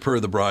Carney, per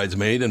the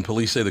bridesmaid, and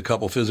police say the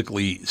couple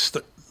physically,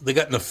 they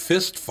got in a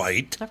fist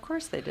fight. Of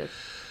course they did.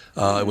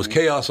 It was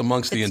chaos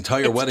amongst the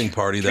entire wedding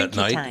party that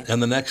night. Time.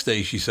 And the next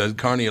day, she said,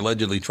 Carney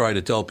allegedly tried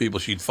to tell people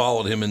she'd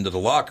followed him into the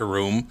locker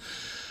room,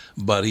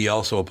 but he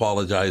also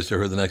apologized to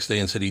her the next day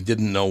and said he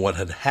didn't know what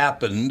had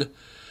happened.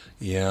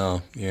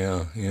 Yeah.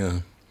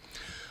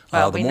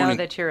 Well, we know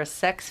that you're a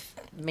sex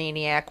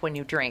maniac when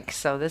you drink,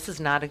 so this is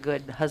not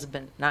good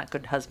husband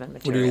material.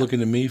 What are you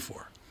looking at me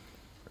for?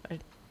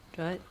 What?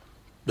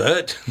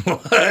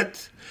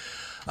 What?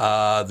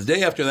 The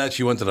day after that,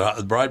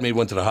 the bridesmaid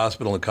went to the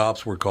hospital and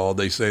cops were called.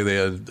 They say they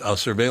had a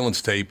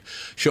surveillance tape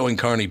showing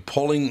Carney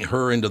pulling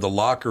her into the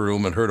locker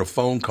room and heard a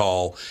phone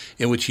call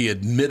in which he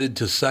admitted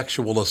to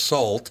sexual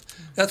assault.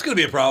 That's going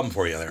to be a problem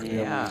for you there.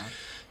 Yeah.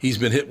 He's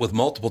been hit with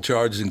multiple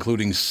charges,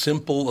 including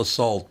simple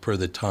assault, per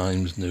the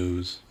Times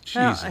News.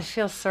 Jesus. Oh, I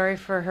feel sorry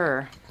for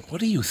her.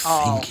 What are you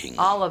thinking?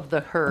 All of the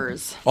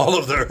hers. All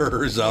of the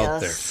hers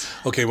out Yes.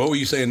 there. Okay, what were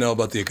you saying now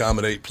about the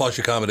plush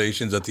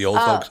accommodations at the old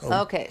folks' home?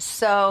 Okay,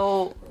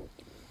 so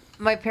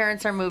my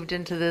parents are moved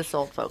into this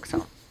old folks'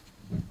 home.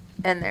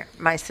 And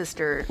my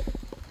sister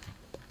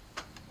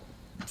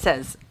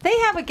says, they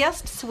have a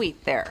guest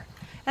suite there.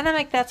 And I'm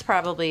like, that's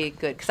probably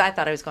good, because I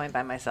thought I was going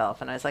by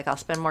myself. And I was like, I'll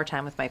spend more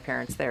time with my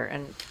parents there.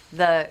 And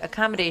the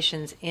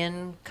accommodations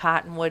in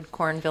Cottonwood,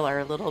 Cornville are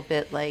a little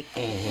bit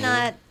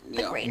not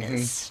the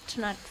greatest,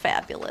 not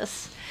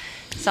fabulous.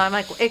 So I'm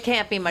like, it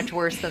can't be much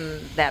worse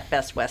than that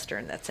Best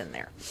Western that's in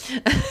there.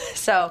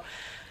 So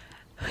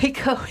we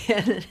go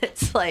in, and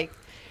it's like,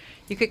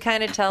 you could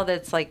kind of tell that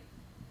it's like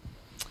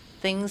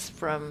things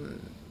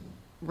from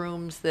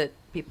rooms that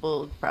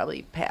people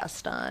probably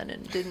passed on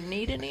and didn't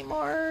need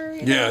anymore.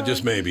 You know?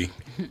 Just maybe.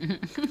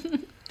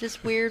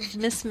 Just weird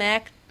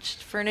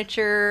mismatched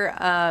furniture.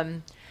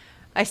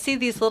 I see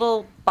these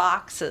little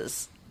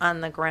boxes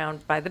on the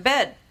ground by the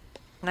bed.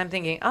 And I'm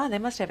thinking, oh, they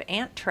must have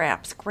ant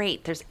traps.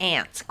 Great. There's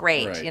ants.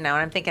 Great. Right. And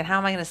I'm thinking, how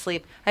am I going to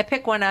sleep? I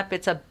pick one up.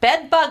 It's a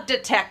bed bug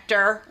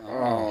detector.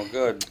 Oh,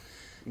 good.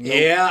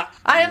 Yeah.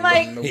 I'm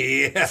like,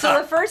 yeah.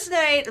 So the first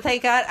night,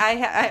 thank God,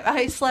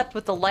 I slept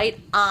with the light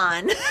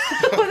on, with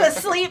a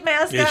sleep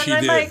mask Yes, on. you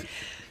And I'm did. like,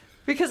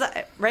 because,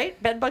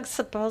 bed bugs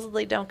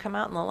supposedly don't come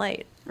out in the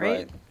light,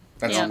 right?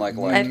 That's Yeah. unlike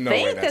I life.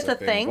 think that's a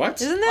thing.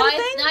 What? Isn't Well, that a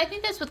thing? I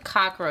think that's with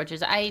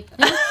cockroaches. I think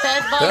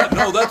bed bugs.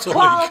 No, that's only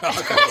Well,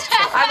 cockroaches.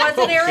 I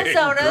was in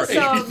Arizona, great.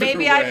 so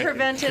maybe I Right.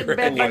 prevented Great.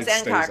 bed bugs Light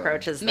and stays on.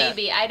 cockroaches. then.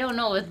 Maybe. I don't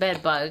know with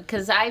bed bug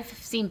because I've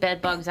seen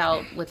bed bugs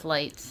out with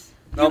lights.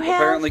 Nope, have-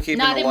 apparently keeping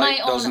Not the in my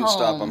light own doesn't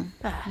stop them.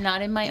 home.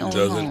 Not in my own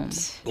home.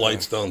 Doesn't.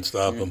 Lights don't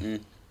stop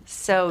them.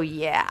 So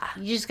yeah.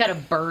 You just gotta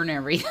burn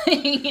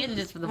everything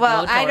just with a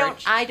Well,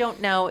 blowtorch. I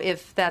don't know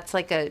if that's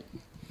like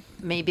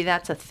maybe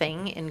that's a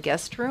thing in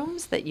guest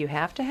rooms that you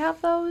have to have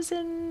those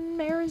in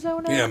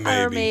Arizona. Yeah,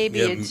 Or maybe. maybe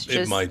Yeah, it's it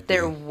just might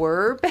there be.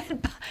 were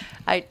bed.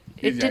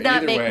 It did not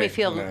either make way, me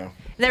feel. no.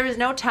 There was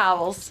no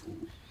towels.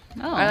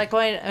 Oh. I'm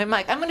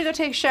gonna go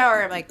take a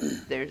shower. I'm like,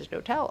 there's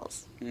no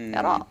towels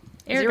at all.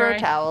 Air Zero dry.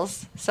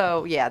 towels.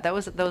 So yeah,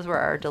 those were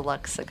our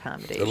deluxe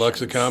accommodations.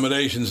 Deluxe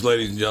accommodations,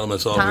 ladies and gentlemen.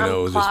 That's all we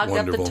know Tom is just clogged up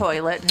wonderful. the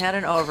toilet and had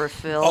an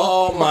overfill.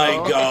 Oh my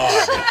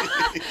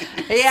God!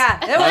 Yeah,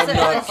 I'm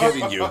not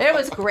kidding you. It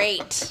was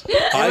great.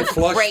 I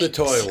flushed the great.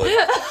 toilet.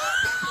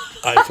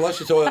 I flush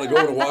the toilet. I go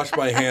over to wash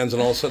my hands,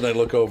 and all of a sudden I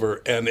look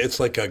over, and it's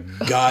like a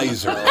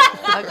geyser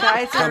A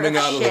geyser coming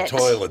out of the shit.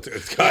 toilet.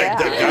 It's the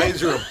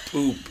geyser of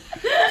poop.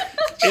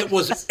 It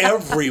was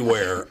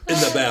everywhere in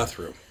the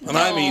bathroom, and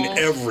I mean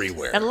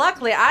everywhere. And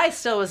luckily, I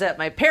still was at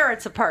my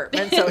parents'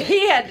 apartment, so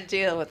he had to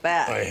deal with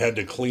that. I had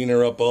to clean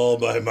her up all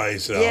by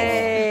myself.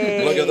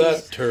 Yay. Look at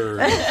that turd.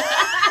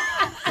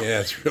 Yeah,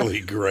 it's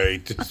really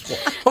great.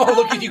 Oh,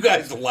 look at you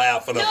guys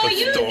laughing up No,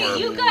 a storm.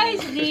 you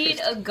guys need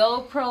a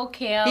GoPro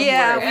cam.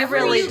 Yeah, we wherever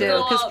really you do,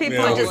 go because out people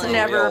Yeah. just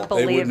never They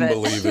believe wouldn't it.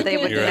 believe it. They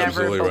would You're never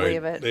absolutely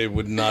believe right. it. They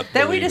would not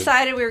Then we believe it.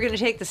 decided we were going to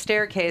take the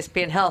staircase,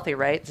 being healthy,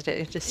 right?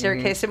 The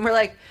staircase, and we're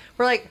like,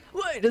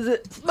 why does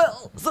it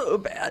smell so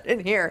bad in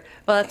here?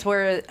 Well, that's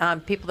where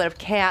people that have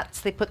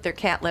cats, they put their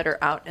cat litter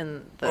out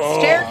in the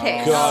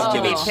staircase God,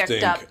 to did be it picked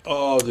stink. up.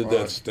 Oh, did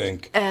that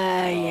stink.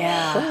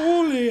 Yeah.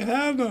 Holy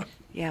Hannah.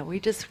 Yeah, we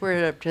just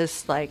were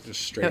just like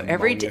straight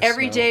every ammonia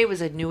smell. day was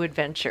a new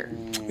adventure.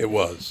 It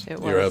was. It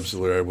You're was.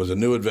 absolutely right. It was a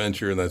new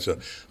adventure, and that's.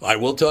 I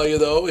will tell you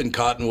though, in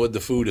Cottonwood, the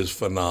food is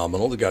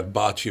phenomenal. They got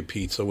bocce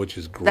pizza, which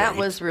is great. That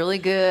was really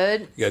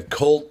good. You got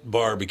Colt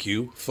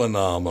barbecue,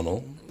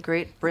 phenomenal.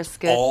 Great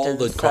brisket. All and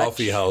the such.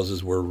 coffee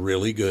houses were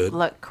really good.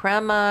 La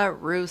Crema,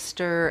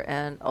 Rooster,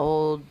 and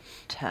Old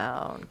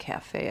Town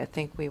Cafe. I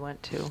think we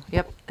went to.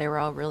 Yep, they were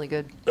all really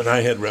good. And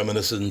I had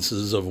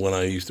reminiscences of when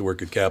I used to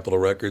work at Capitol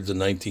Records in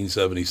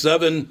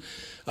 1977.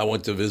 I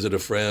went to visit a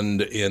friend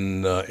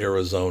in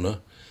Arizona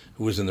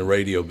who was in the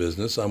radio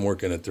business. I'm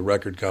working at the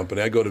record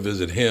company. I go to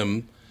visit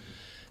him,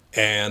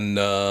 and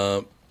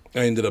I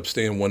ended up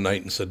staying one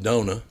night in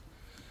Sedona.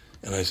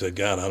 And I said,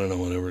 God, I don't know,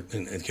 whatever.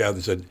 And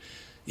Catherine said,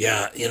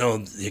 yeah,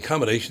 the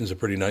accommodations are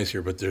pretty nice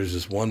here, but there's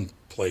this one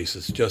place.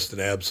 It's just an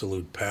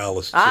absolute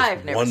palace. It's just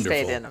I've never wonderful.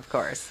 stayed in, of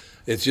course.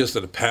 It's just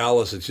a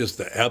palace. It's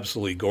just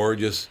absolutely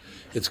gorgeous.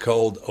 It's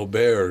called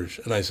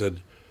Auberge. And I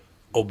said,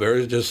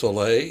 Auberge du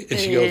Soleil? And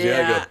she goes,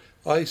 yeah.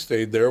 I go, I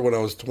stayed there when I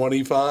was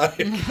 25.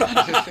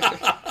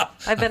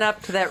 I've been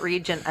up to that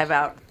region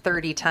about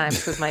 30 times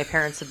because my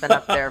parents have been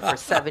up there for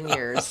 7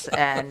 years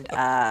and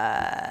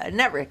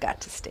never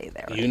got to stay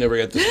there. You never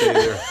got to stay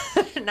there?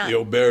 Not, The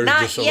Auberge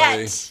not du Soleil.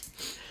 yet.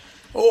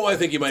 Oh, I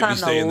think you might It's be on the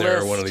staying there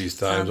list. one of these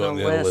It's on times the on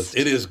the list. list.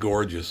 It is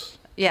gorgeous.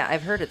 Yeah,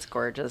 I've heard it's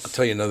gorgeous. I'll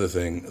tell you another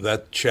thing.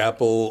 That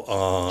chapel,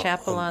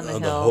 Chapel on the the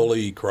hill.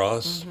 Holy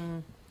Cross,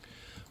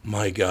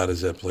 my God,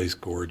 is that place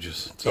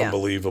gorgeous. It's Yeah.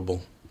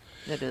 unbelievable.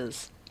 It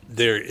is.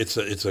 It's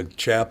a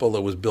chapel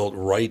that was built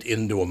right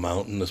into a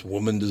mountain. This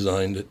woman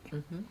designed it.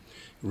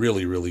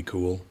 Really, really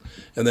cool.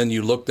 And then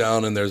you look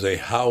down and there's a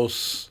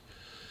house.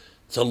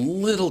 It's a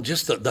little,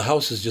 the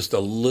house is just a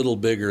little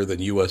bigger than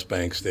U.S.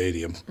 Bank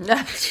Stadium.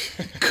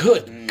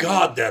 Good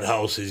God, that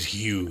house is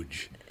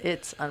huge.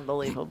 It's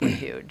unbelievably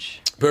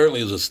huge.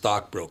 Apparently, it was a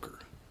stockbroker.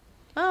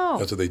 Oh.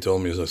 That's what they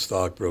told me, is a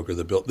stockbroker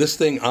that built this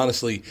thing.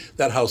 Honestly,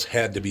 that house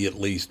had to be at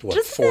least, Doesn't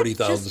that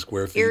 40,000 just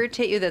square feet.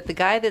 irritate you that the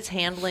guy that's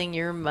handling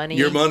your money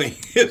Your money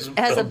is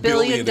has $1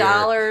 billion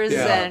billionaire.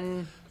 Yeah,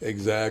 and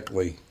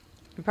exactly.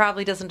 he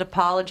probably doesn't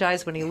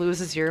apologize when he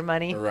loses your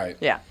money? Right.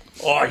 Yeah.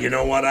 Oh, you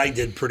know what? I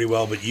did pretty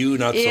well, but you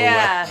not so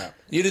Yeah. well.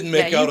 You didn't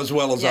make out as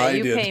well as I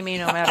you did. pay me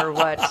no matter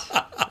what.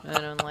 I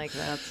don't like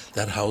that.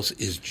 That house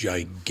is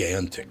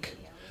gigantic.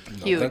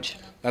 Huge.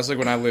 That's like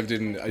when I lived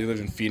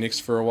in Phoenix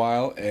for a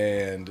while,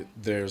 and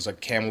there's like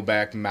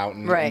Camelback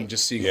Mountain, Right. and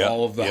just seeing Yep,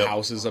 all of the yep.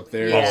 houses up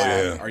there. Yeah. It's Oh,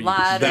 like, yeah. Are you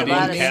Lot kidding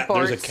of me?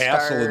 sports There's a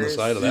castle in the stars.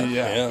 side of that.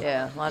 Yeah.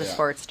 Yeah, a lot of Yeah.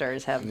 sports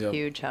stars have Yep.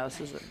 huge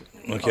houses.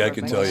 Okay, I over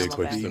can by tell you a Camelback.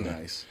 quick Be story.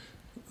 nice.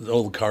 The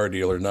old car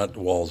dealer, not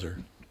Walzer.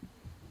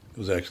 It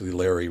was actually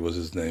Larry was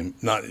his name.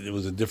 It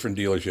was a different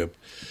dealership.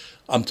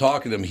 I'm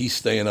talking to him. He's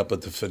staying up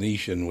at the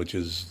Phoenician, which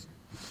is,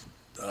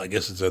 I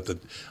guess it's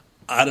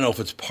I don't know if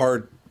it's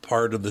part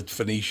of the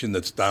Phoenician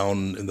that's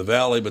down in the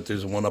valley, but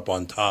there's one up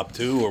on top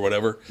too or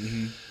whatever.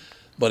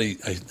 But I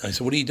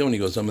said, what are you doing? He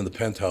goes, I'm in the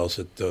penthouse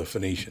at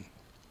Phoenician.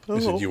 I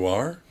said, you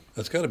are?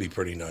 That's got to be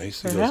pretty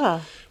nice. He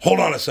goes, hold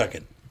on a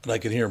second. And I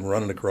can hear him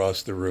running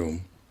across the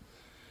room.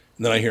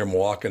 And then I hear him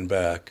walking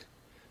back.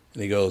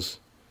 And he goes,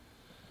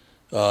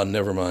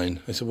 never mind.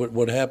 I said,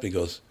 what happened? He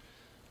goes,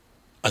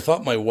 I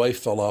thought my wife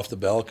fell off the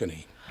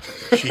balcony.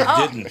 She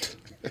didn't.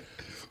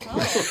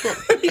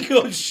 He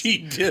goes, she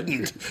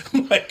didn't.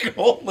 I'm like,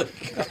 holy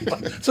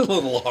God. It's a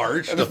little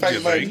harsh. And the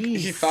fact that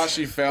he thought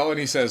she fell, and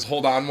he says,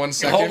 hold on one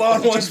second. Hold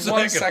on one Just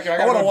 1 second.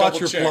 I want to watch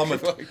your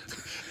plummet.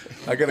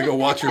 I got to go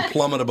watch her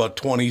plummet about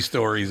 20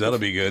 stories. That'll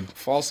be good.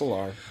 False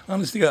alarm.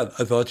 Honest to God,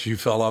 I thought she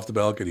fell off the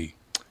balcony.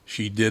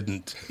 She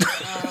didn't.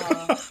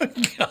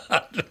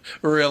 God,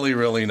 really,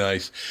 really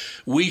nice.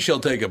 We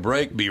shall take a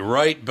break. Be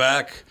right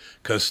back.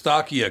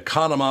 Kostaki,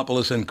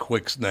 Economopoulos, and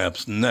Quick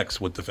Snaps next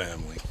with the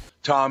family.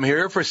 Tom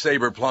here for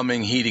Sabre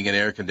Plumbing, Heating, and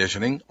Air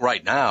Conditioning.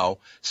 Right now,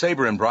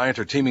 Sabre and Bryant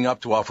are teaming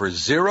up to offer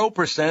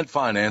 0%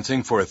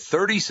 financing for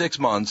 36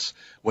 months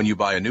when you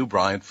buy a new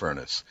Bryant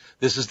furnace.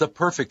 This is the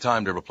perfect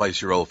time to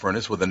replace your old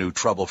furnace with a new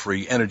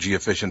trouble-free,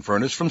 energy-efficient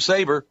furnace from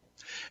Sabre.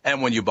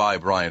 And when you buy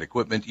Bryant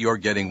equipment, you're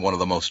getting one of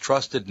the most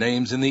trusted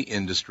names in the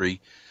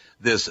industry.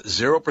 This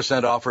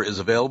 0% offer is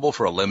available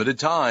for a limited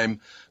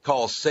time.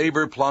 Call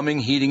Sabre Plumbing,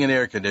 Heating, and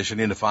Air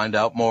Conditioning to find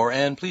out more,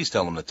 and please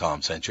tell them that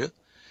Tom sent you.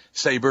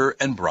 Sabre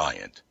and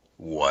Bryant,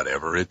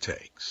 whatever it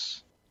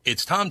takes.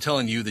 It's Tom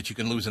telling you that you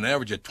can lose an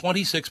average of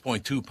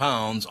 26.2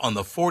 pounds on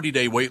the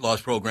 40-day weight loss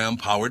program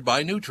powered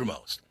by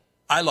Nutrimost.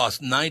 I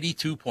lost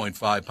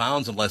 92.5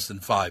 pounds in less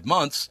than 5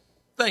 months,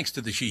 thanks to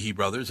the Sheehy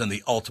brothers and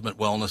the Ultimate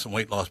Wellness and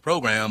Weight Loss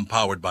Program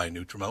powered by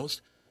Nutrimost.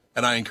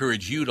 And I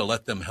encourage you to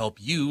let them help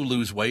you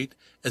lose weight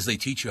as they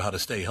teach you how to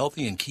stay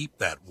healthy and keep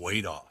that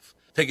weight off.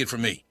 Take it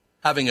from me.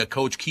 Having a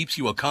coach keeps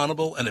you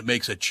accountable, and it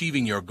makes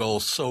achieving your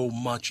goals so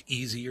much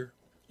easier.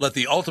 Let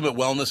the Ultimate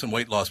Wellness and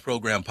Weight Loss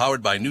Program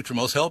powered by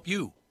Nutrimost help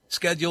you.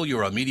 Schedule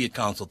your immediate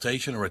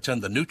consultation or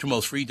attend the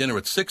Nutrimost free dinner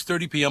at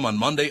 6:30 p.m. on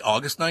Monday,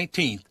 August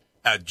 19th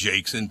at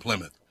Jake's in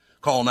Plymouth.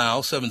 Call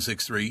now,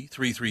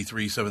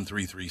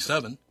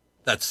 763-333-7337.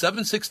 That's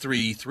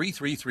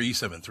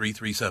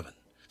 763-333-7337.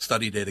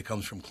 Study data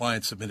comes from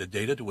client-submitted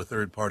data to a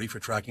third party for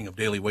tracking of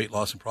daily weight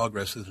loss and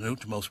progress through the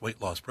Nutrimost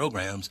weight loss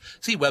programs.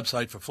 See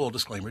website for full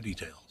disclaimer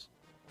details.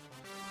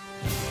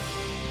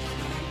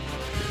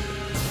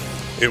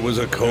 It was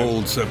a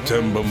cold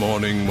September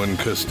morning when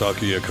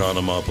Kostaki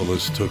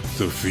Economopoulos took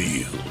the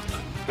field.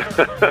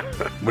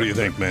 What do you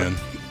think, man?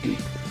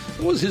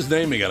 What was his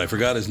name again? I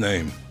forgot his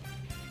name.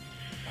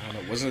 I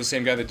don't know. Wasn't it the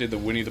same guy that did the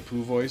Winnie the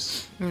Pooh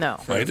voice? No.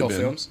 For NFL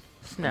films?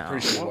 No. I'm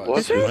pretty sure it Was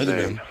was. it? Might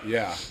have been.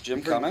 Yeah.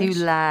 Jim Cummings?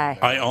 You lie.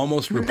 I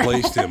almost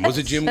replaced him. Was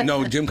it Jim?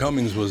 No, Jim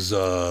Cummings was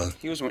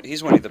He's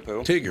Winnie the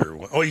Pooh.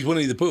 Tigger. Oh, he's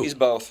Winnie the Pooh. He's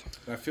both.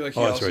 I feel like he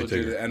that's also right,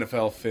 did Tigger.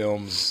 NFL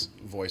films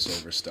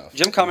voiceover stuff.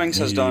 Jim Cummings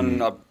has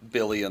done a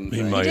billion He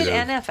things. might Did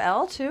have.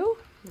 NFL too?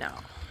 No.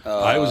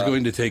 I was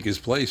going to take his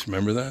place.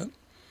 Remember that?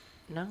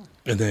 No.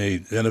 And the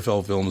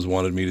NFL Films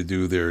wanted me to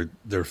do their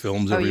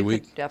films every you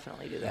week. could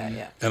definitely do that,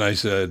 yeah. And I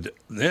said,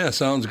 yeah,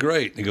 sounds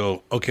great. And they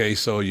go, okay,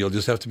 so you'll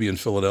just have to be in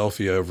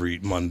Philadelphia every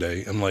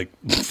Monday. I'm like,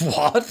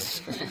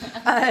 what?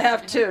 I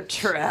have to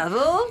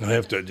travel? I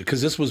have to,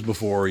 because this was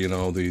before,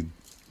 the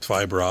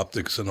fiber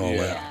optics and all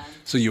that.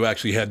 So you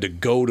actually had to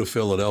go to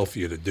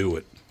Philadelphia to do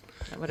it.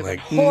 That would have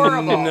Like, been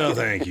horrible. no,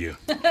 thank you.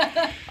 I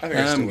think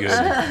I'm good.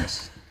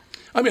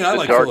 The I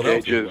like dark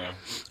Philadelphia. ages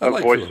I of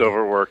like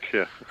voiceover work,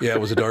 yeah. Yeah, it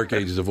was the dark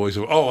ages of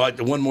voiceover. Oh,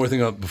 one more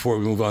thing before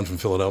we move on from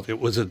Philadelphia.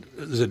 Is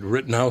it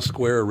Rittenhouse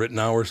Square or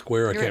Rittenhour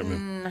Square? I can't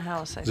remember.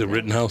 Rittenhouse, I Is it think.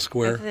 Rittenhouse I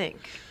Square? think.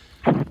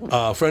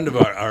 A friend of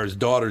ours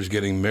daughter's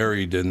getting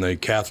married in the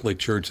Catholic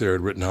church there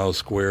at Rittenhouse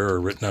Square or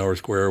Rittenhour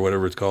Square or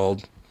whatever it's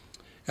called.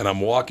 And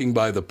I'm walking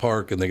by the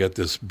park, and they got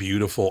this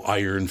beautiful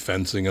iron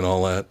fencing and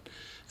all that.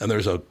 And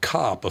there's a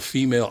cop,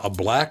 a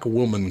black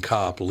woman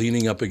cop,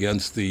 leaning up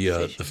against the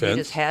fence. You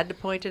just had to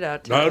point it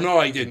out to me. No,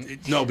 I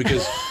did. No,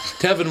 because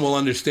Tevin will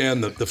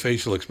understand the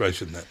facial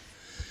expression then.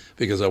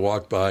 Because I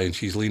walked by, and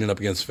she's leaning up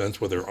against the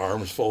fence with her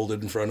arms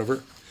folded in front of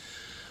her.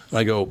 And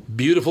I go,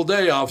 beautiful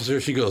day,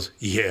 officer. She goes,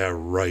 yeah,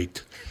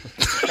 right.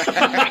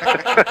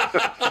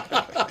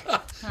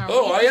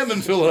 Oh, I am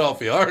in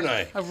Philadelphia, aren't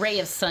I? A ray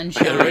of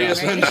sunshine. A ray of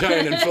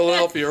sunshine in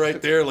Philadelphia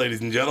right there,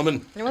 ladies and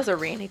gentlemen. It was a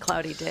rainy,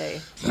 cloudy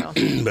day. So.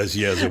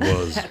 Yes, it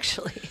was.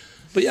 Actually.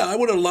 But yeah, I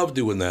would have loved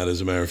doing that,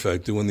 as a matter of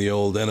fact, doing the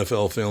old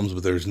NFL films,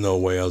 but there's no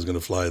way I was going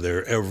to fly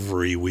there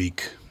every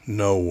week.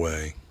 No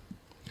way.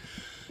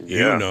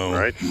 Yeah, you know.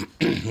 right.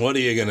 What are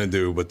you going to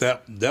do? But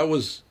that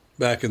was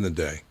back in the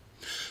day.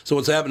 So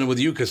what's happening with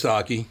you,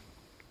 Kostaki?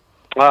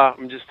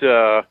 I'm just,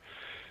 I've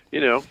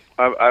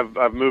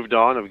moved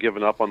on. I've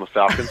given up on the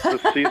Falcons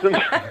this season.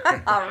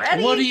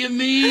 Already? What do you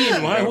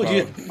mean? Why would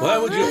you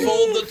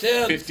fold the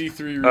tent?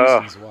 53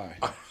 reasons why.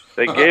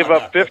 They gave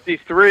up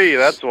 53.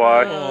 That's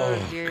why. Oh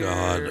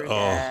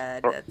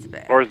God! That's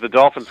bad. Or as the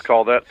Dolphins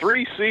call that,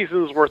 3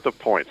 seasons worth of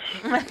points.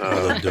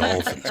 The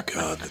Dolphins.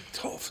 God, the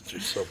Dolphins are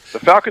so. The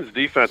Falcons'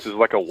 defense is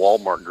like a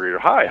Walmart greeter.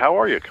 Hi, how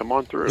are you? Come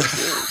on through.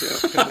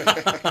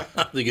 Yeah.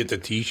 They get the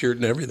T-shirt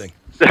and everything.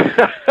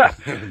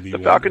 The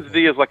Falcons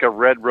D is like a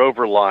Red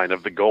Rover line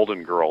of the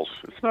Golden Girls.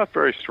 It's not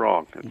very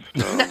strong.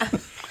 The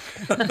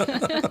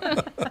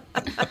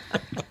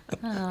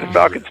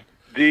Falcons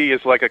D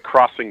is like a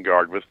crossing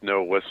guard with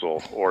no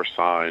whistle or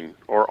sign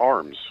or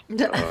arms.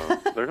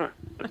 They're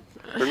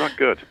not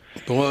good.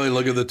 Boy,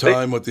 look at the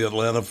time with the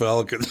Atlanta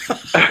Falcons.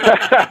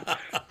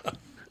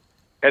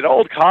 And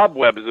Old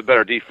Cobweb is a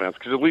better defense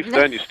because at least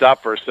then you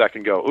stop for a second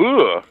and go,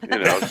 ooh,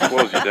 it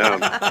slows you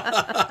down.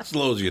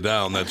 Slows you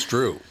down, that's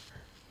true.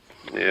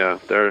 Yeah,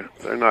 they're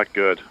not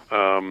good.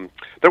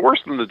 They're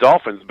worse than the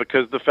Dolphins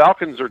because the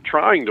Falcons are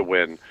trying to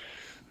win.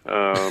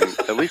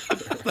 At least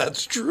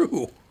that's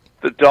true.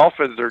 The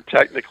Dolphins are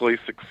technically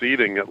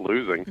succeeding at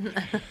losing.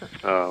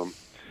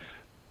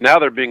 Now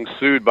they're being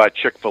sued by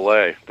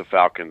Chick-fil-A, the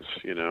Falcons,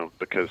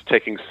 because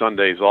taking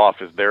Sundays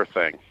off is their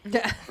thing,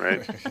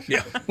 right?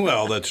 Yeah,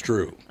 well, that's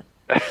true.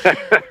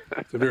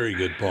 It's a very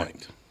good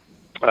point.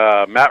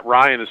 Matt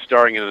Ryan is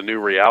starring in a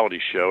new reality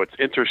show. It's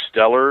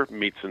Interstellar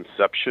meets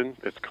Inception.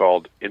 It's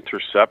called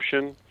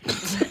Interception.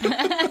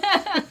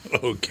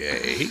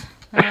 Okay.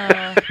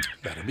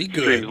 That'll be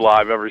good. Streams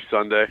live every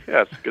Sunday.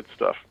 Yeah, it's good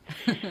stuff.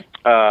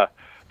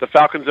 The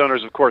Falcons owner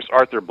is, of course,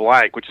 Arthur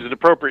Blank, which is an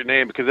appropriate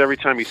name because every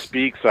time he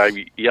speaks,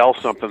 I yell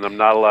something I'm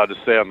not allowed to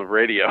say on the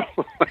radio.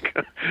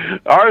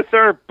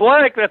 Arthur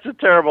Blank, that's a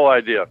terrible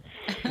idea.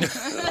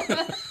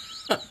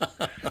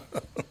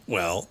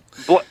 Well,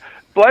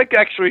 Blank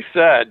actually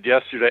said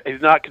yesterday he's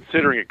not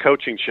considering a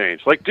coaching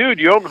change. Like, dude,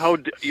 you own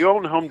Home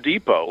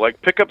Depot. Like,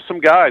 pick up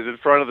some guys in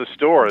front of the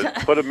store and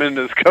put them in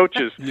as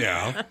coaches.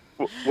 Yeah.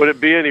 Would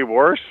it be any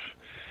worse?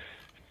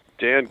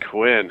 Dan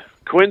Quinn.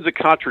 Quinn's a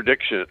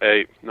contraction.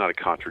 A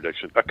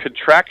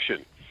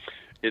contraction.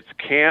 It's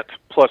can't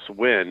plus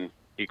win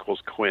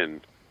equals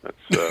Quinn. That's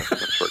where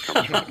it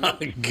comes from.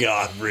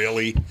 God,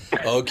 really?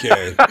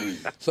 Okay.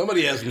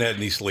 Somebody hasn't had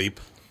any sleep.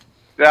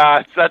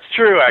 That's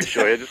true,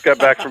 actually. I just got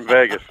back from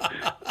Vegas.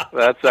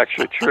 That's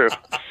actually true.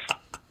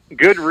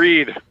 Good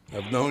read.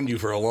 I've known you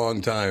for a long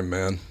time,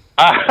 man.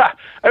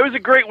 It was a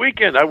great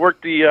weekend. I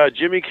worked the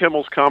Jimmy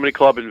Kimmel's Comedy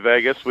Club in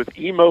Vegas with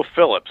Emo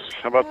Phillips.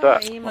 How about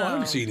that? I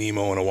haven't seen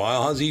Emo in a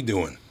while. How's he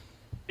doing?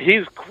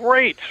 He's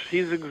great.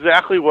 He's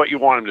exactly what you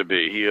want him to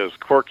be. He is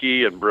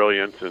quirky and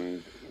brilliant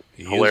and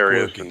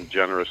hilarious and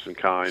generous and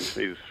kind.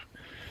 He's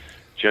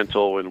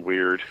gentle and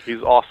weird.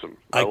 He's awesome.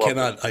 I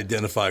cannot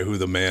identify who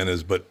the man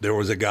is, but there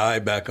was a guy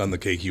back on the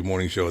KQ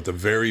Morning Show at the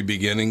very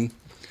beginning,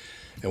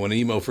 and when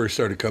Emo first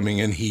started coming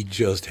in, he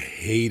just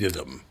hated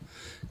him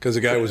because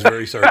the guy was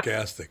very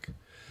sarcastic.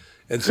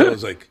 And so I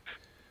was like,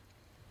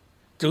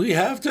 do we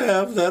have to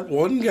have that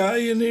one guy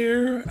in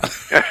here?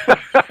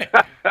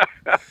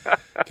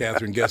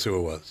 Catherine, guess who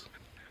it was?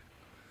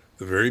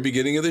 The very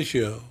beginning of the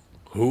show.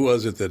 Who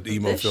was it that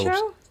Emo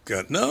Phillips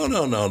got? No,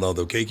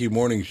 the KQ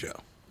Morning Show.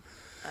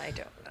 I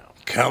don't know.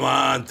 Come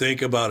on,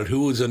 think about it.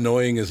 Who was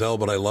annoying as hell,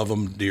 but I love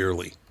him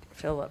dearly?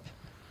 Philip.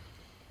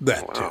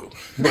 That too.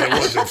 But it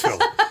wasn't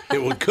Philip.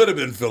 It could have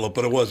been Philip,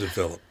 but it wasn't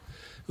Philip.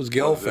 It was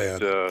Gelfand.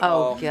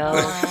 Gelfand.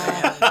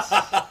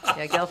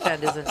 Yeah,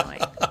 Gelfand is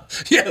annoying.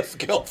 Yes,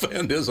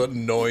 Gelfand is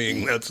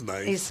annoying. That's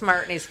nice. He's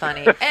smart and he's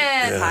funny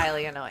and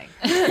highly annoying.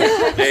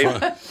 Dave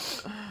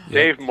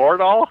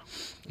Mordahl?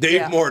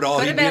 Dave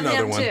Mordahl, he'd be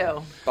another one.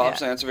 Too. Bob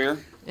Sansevere?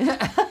 Here,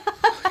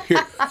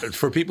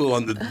 for people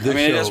on this show,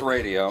 it is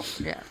radio.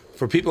 Yeah.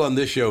 For people on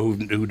this show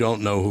who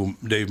don't know who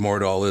Dave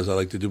Mordahl is, I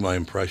like to do my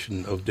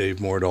impression of Dave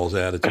Mordahl's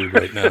attitude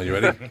right now. You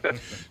ready?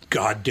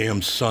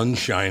 Goddamn sun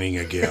shining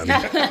again.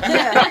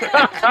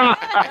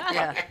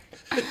 Yeah.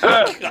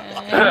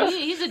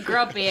 He's a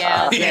grumpy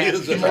ass. He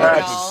is a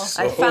Mordahl.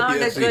 I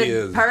found a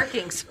good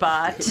parking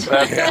spot. That's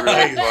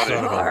really funny.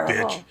 Son of a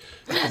bitch.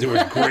 There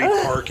was great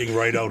parking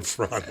right out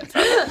front.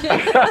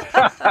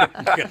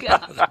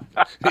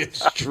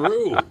 It's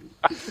true.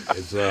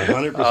 It's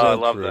 100% I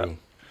love true. that.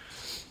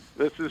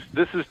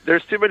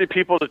 There's too many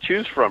people to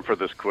choose from for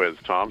this quiz,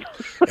 Tom.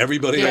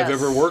 Everybody I've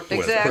ever worked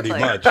with, pretty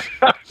much.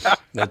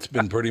 That's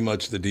been pretty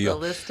much the deal. The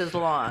list is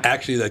long.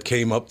 Actually, that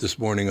came up this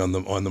morning on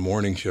the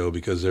morning show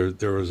because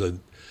there was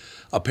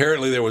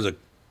apparently there was a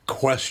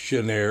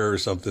questionnaire or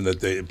something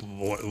that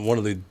one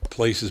of the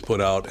places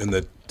put out, and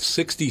that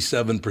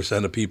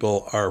 67% of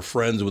people are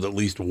friends with at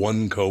least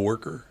one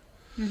coworker.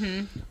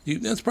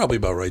 Mm-hmm. That's probably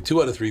about right.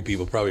 2 out of 3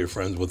 people probably are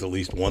friends with at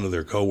least one of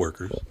their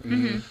coworkers.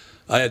 Mm-hmm.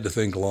 I had to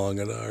think long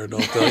and hard.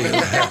 I'll tell you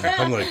that.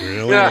 I'm like,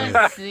 really?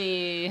 Let's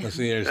see.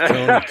 There's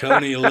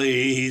Tony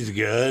Lee. He's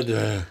good.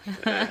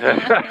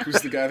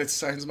 Who's the guy that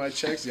signs my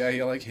checks? Yeah,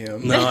 you like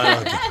him. No,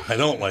 I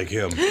don't like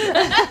him.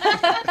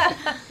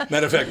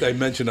 Matter of fact, I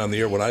mentioned on the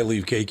air, when I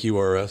leave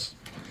KQRS,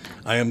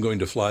 I am going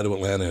to fly to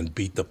Atlanta and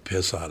beat the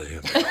piss out of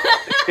him.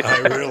 I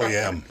really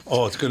am.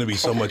 Oh, it's going to be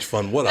so much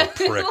fun. What a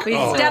prick. We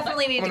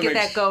definitely need to get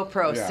that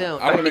GoPro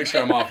soon. I want to make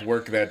sure I'm off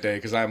work that day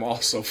because I'm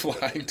also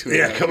flying to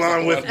Atlanta. Yeah, come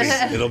on with me.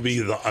 It'll be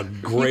the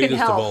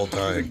greatest of all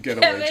time.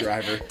 Getaway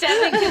driver.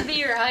 Devin could be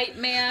your hype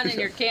man and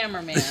your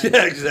cameraman.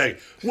 Yeah, exactly.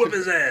 Whoop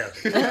his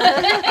ass. You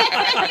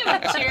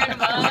cheering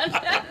him on.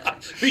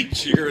 Be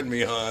cheering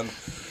me on.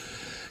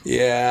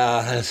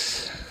 Yeah,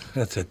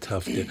 That's a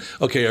tough deal.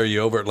 Okay, are you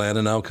over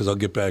Atlanta now? Because I'll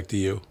get back to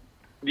you.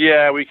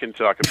 Yeah, we can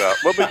talk about.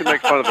 Well, we can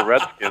make fun of the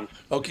Redskins.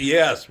 Okay,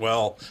 yes.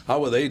 Well,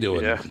 how are they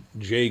doing? Yeah.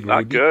 Jay Gruden?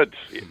 Not good.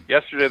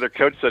 Yesterday, their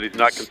coach said he's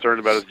not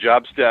concerned about his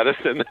job status,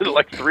 and then at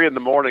like 3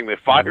 a.m, they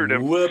fired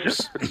him.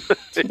 Whoops.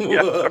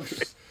 Yeah.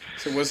 Whoops.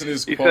 So wasn't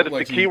his He quote said if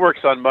like the key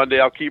works on Monday,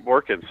 I'll keep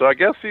working. So I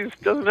guess he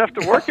doesn't have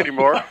to work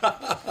anymore.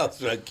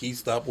 That's right. Key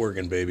stop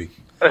working, baby.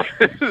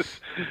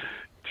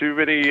 Too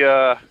many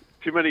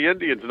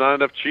Indians, not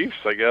enough Chiefs,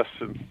 I guess,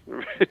 in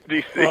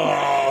D.C.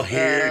 Oh,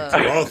 here.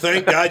 Oh,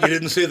 thank God you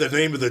didn't say the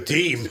name of the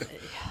team.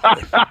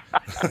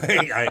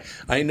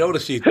 I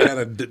noticed you kind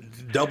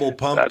of double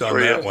pumped That's on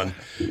where that one.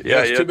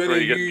 Yeah, Yes, too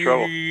many you get in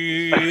trouble.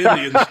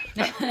 Indians.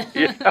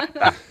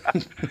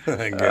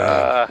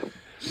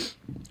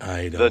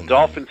 I don't The know.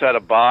 Dolphins had a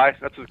bye.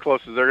 That's as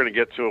close as they're going to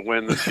get to a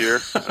win this year.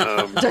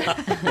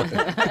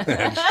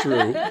 That's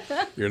true.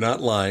 You're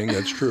not lying.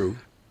 That's true.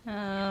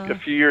 A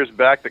few years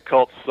back, the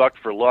Colts sucked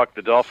for luck.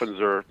 The Dolphins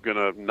are going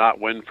to not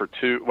win for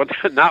two.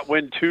 Not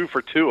win 2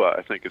 for Tua,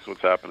 I think is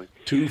what's happening.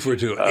 2 for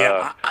 2.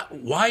 Yeah.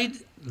 Why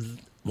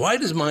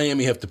does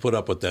Miami have to put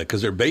up with that?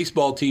 Because their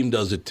baseball team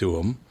does it to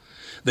them.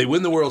 They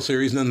win the World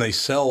Series, and then they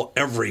sell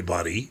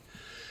everybody.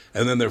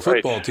 And then their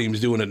football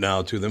team's doing it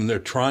now to them. They're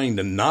trying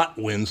to not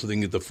win so they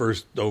can get the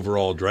first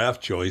overall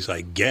draft choice,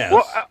 I guess.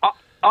 Well,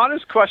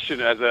 honest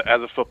question as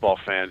a football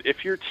fan,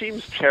 if your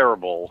team's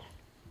terrible,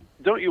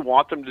 don't you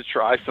want them to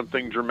try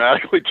something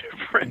dramatically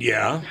different?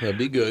 Yeah, that'd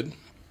be good.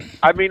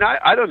 I mean,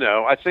 I don't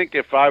know. I think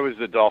if I was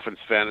a Dolphins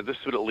fan, this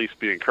would at least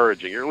be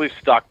encouraging. You're at least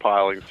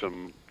stockpiling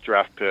some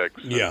draft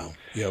picks. Yeah,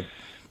 yep.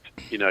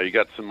 You know, you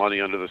got some money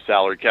under the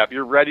salary cap.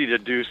 You're ready to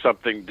do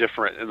something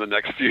different in the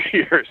next few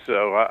years.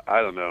 So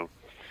I don't know.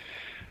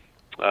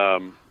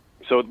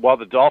 So while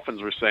the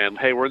Dolphins were saying,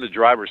 hey, we're in the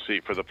driver's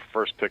seat for the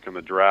first pick in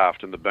the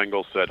draft, and the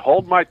Bengals said,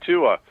 hold my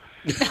Tua.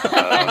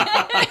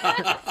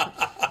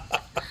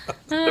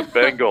 The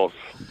Bengals,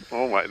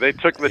 oh my, they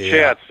took the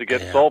chance to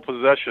get sole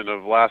possession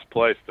of last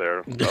place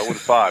there.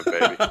 0-5,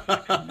 baby.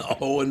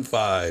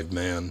 0-5,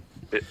 man.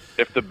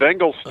 If the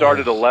Bengals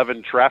started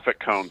 11 traffic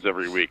cones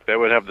every week, they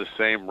would have the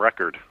same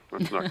record.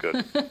 That's not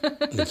good.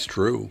 That's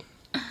true.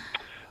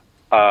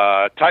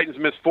 Titans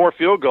missed 4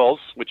 field goals,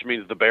 which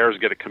means the Bears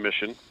get a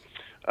commission.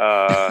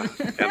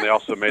 And they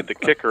also made the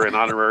kicker an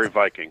honorary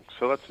Viking,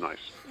 so that's nice.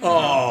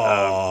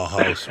 Oh,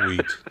 how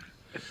sweet.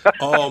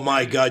 Oh,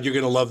 my God, you're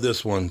going to love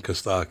this one,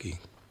 Kostaki.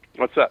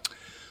 What's that?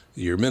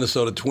 Your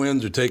Minnesota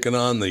Twins are taking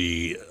on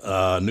the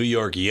New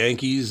York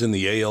Yankees in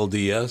the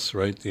ALDS,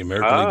 right, the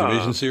American League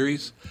Division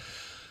Series.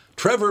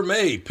 Trevor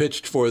May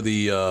pitched for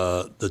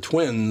the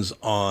Twins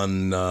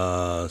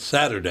on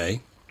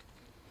Saturday.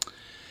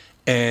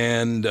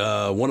 And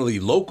one of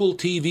the local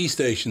TV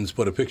stations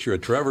put a picture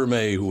of Trevor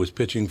May, who was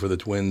pitching for the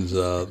Twins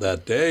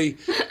that day,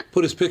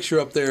 put his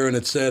picture up there, and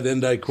it said,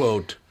 and I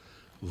quote,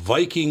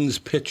 Vikings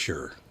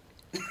pitcher.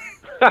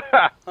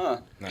 Huh.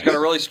 He's got a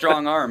really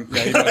strong arm.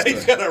 Yeah,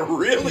 he's got a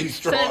really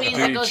strong arm. So that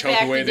means it goes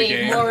back to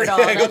Dave Mordahl.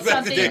 That's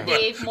something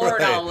Dave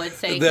Mordahl would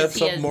say, because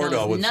he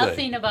knows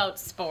nothing about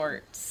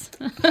sports.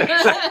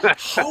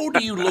 How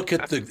do you look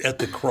at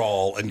the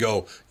crawl and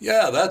go,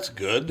 yeah, that's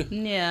good?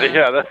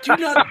 Yeah. Do you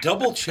not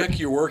double check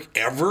your work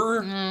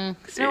ever?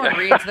 Because no one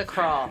reads the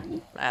crawl.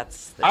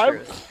 That's the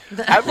truth.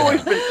 I've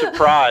always been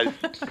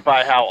surprised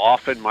by how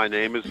often my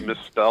name is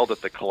misspelled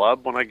at the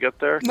club when I get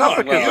there. No,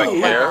 not because I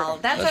care. Well,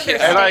 that's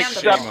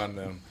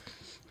understandable.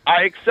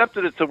 I accept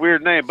that it's a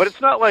weird name, but it's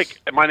not like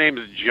my name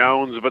is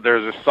Jones, but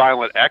there's a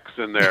silent X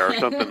in there or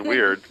something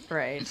weird.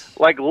 Right.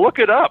 Like, look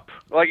it up.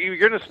 Like, you're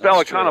going to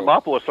spell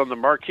Economopoulos on the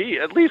marquee.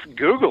 At least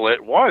Google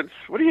it once.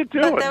 What are you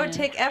doing? But that would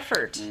take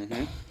effort.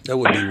 Mm-hmm. That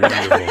would be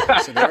wonderful.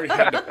 So they already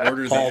had to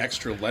order the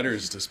extra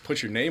letters to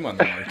put your name on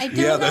the mark.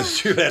 Yeah, that's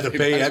true. They had to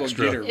pay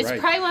extra. It's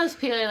probably one of those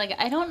people like,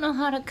 I don't know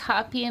how to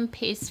copy and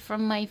paste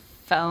from my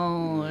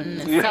phone.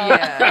 So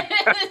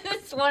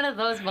it's one of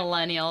those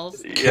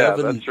millennials. Yeah,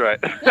 that's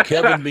right.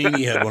 Kevin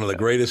Meaney had one of the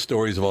greatest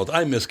stories of all time.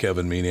 I miss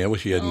Kevin Meaney. I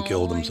wish he hadn't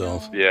killed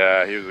himself.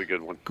 Yeah, he was a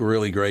good one.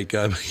 Really great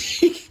guy.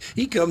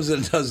 He comes in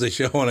and does the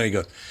show, and he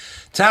goes,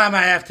 Tom,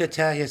 I have to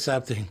tell you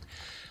something.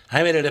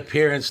 I made an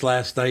appearance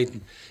last night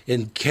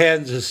in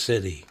Kansas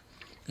City.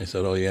 I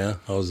said, oh, yeah?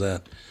 How's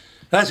that?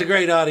 That's a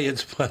great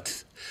audience,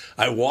 but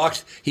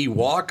he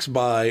walks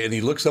by, and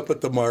he looks up at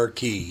the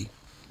marquee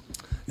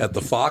at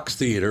the Fox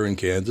Theater in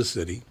Kansas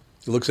City.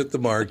 He looks at the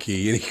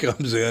marquee, and he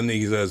comes in, and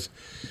he says,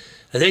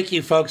 I think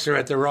you folks are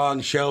at the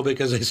wrong show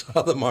because I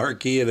saw the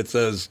marquee, and it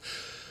says,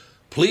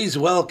 please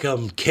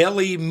welcome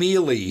Kelly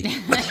Mealy.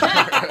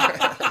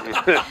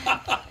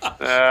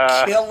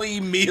 Kelly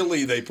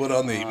Mealy, they put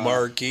on the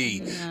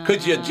marquee.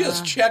 Could you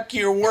just check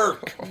your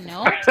work?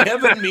 No.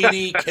 Kevin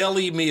Meaney,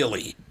 Kelly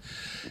Mealy.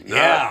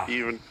 Not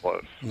even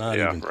close. Not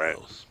even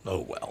close.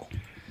 Oh, well.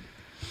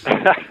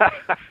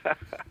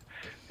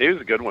 He was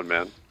a good one,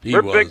 man.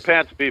 We're big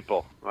pants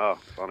people. Oh,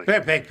 funny.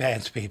 We're big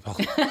pants people.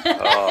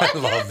 I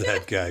love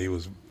that guy.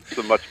 It's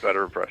a much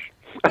better impression.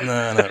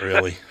 No, not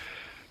really.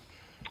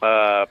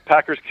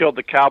 Packers killed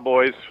the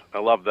Cowboys. I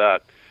love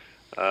that.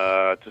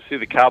 To see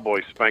the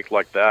Cowboys spanked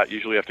like that,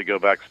 usually you have to go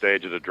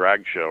backstage at a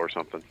drag show or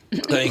something.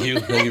 Thank you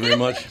very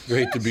much.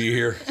 Great to be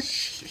here.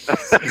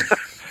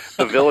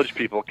 The Village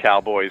People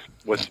Cowboys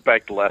was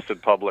spanked less in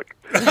public.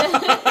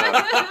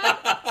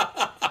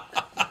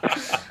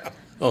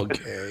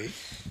 Okay.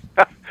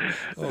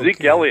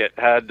 Zeke Elliott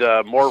had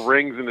more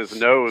rings in his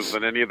nose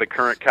than any of the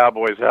current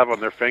Cowboys have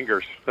on their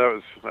fingers.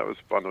 That was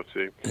fun to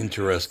see.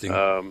 Interesting.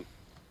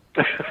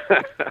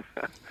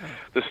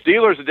 The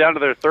Steelers are down to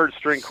their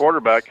third-string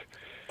quarterback.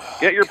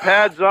 Get your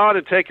pads on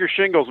and take your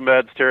shingles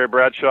meds, Terry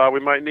Bradshaw. We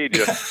might need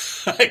you.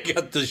 I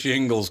got the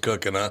shingles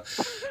cooking, huh?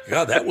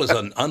 God, that was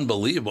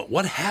unbelievable.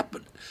 What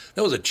happened?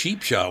 That was a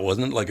cheap shot,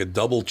 wasn't it? Like a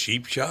double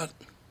cheap shot?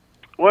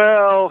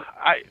 Well,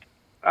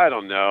 I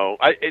don't know.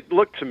 It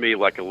looked to me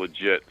like a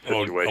legit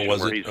situation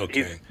where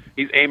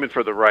he's aiming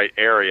for the right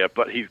area,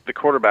 but the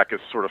quarterback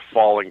is sort of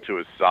falling to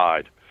his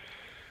side.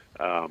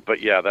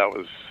 But yeah, that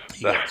was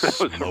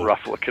a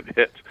rough looking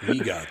hit. He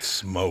got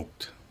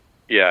smoked.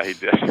 Yeah, he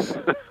did.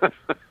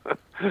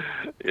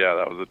 Yeah,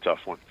 that was a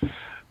tough one.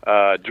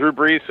 Drew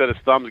Brees said his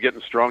thumb's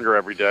getting stronger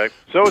every day.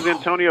 So is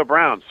Antonio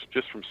Brown's,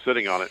 just from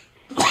sitting on it.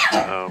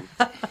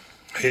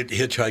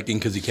 Hitchhiking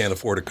because he can't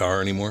afford a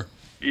car anymore?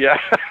 Yeah.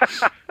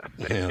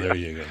 Yeah, there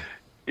you go.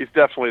 He's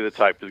definitely the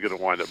type that's going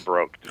to wind up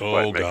broke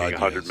despite making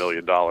 $100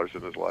 million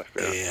in his life.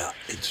 Yeah,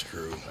 it's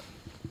true.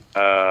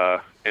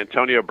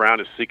 Antonio Brown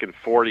is seeking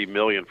 $40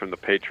 million from the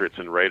Patriots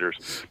and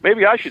Raiders.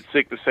 Maybe I should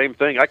seek the same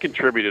thing. I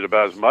contributed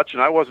about as much,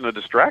 and I wasn't a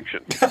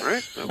distraction.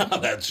 Right?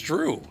 That's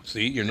true.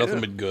 See, you're nothing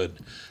but good.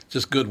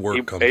 Just good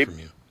work comes from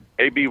you.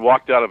 AB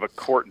walked out of a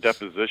court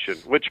deposition,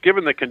 which,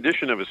 given the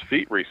condition of his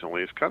feet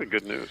recently, is kind of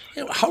good news.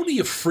 How do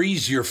you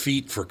freeze your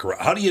feet for?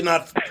 How do you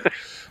not?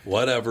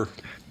 Whatever.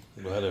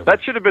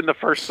 That should have been the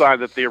first sign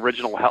that the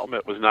original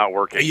helmet was not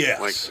working.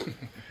 Yes.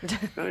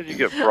 How did you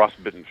get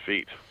frostbitten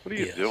feet? What are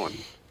you doing?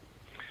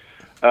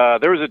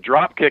 There was a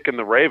drop kick in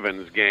the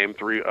Ravens game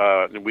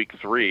in week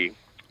 3.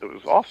 It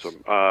was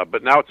awesome,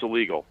 but now it's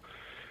illegal.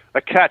 A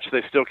catch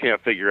they still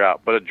can't figure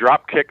out, but a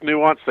drop kick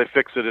nuance, they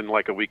fix it in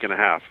like a week and a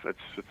half. It's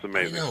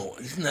amazing. I know.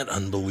 Isn't that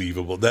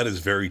unbelievable? That is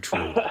very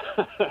true.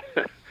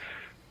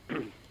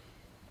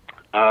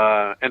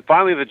 And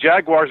finally, the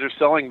Jaguars are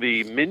selling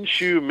the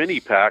Minshew mini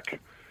pack.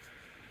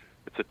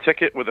 It's a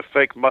ticket with a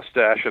fake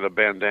mustache and a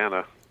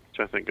bandana, which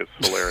I think is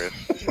hilarious.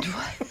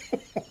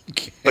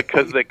 Okay.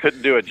 Because they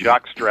couldn't do a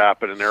jock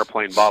strap and an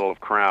airplane bottle of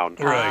Crown.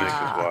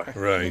 Right.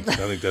 Right. I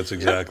think that's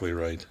exactly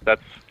right.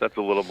 That's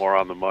a little more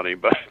on the money,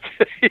 but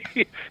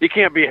you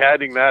can't be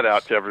handing that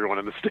out to everyone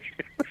in the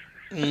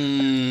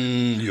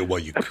stadium. Well,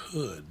 you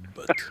could,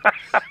 but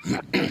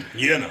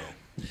you know.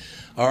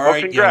 All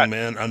right, young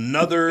man.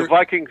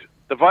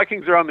 The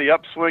Vikings are on the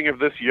upswing of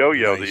this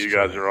yo-yo that you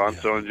guys are on,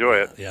 so enjoy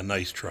it. Yeah,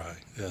 nice try.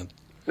 Yeah.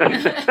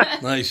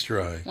 Nice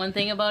try. One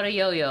thing about a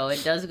yo-yo,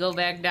 it does go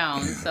back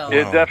down. So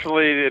it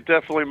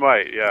definitely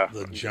might. Yeah.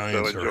 The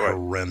Giants are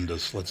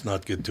horrendous. Let's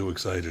not get too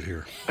excited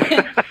here.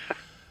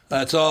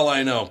 That's all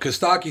I know.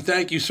 Kostaki,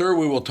 thank you, sir.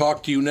 We will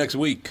talk to you next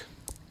week.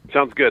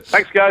 Sounds good.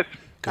 Thanks, guys.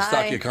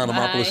 Kostaki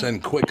Economopoulos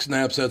and Quick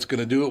Snaps. That's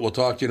going to do it. We'll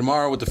talk to you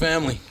tomorrow with the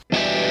family.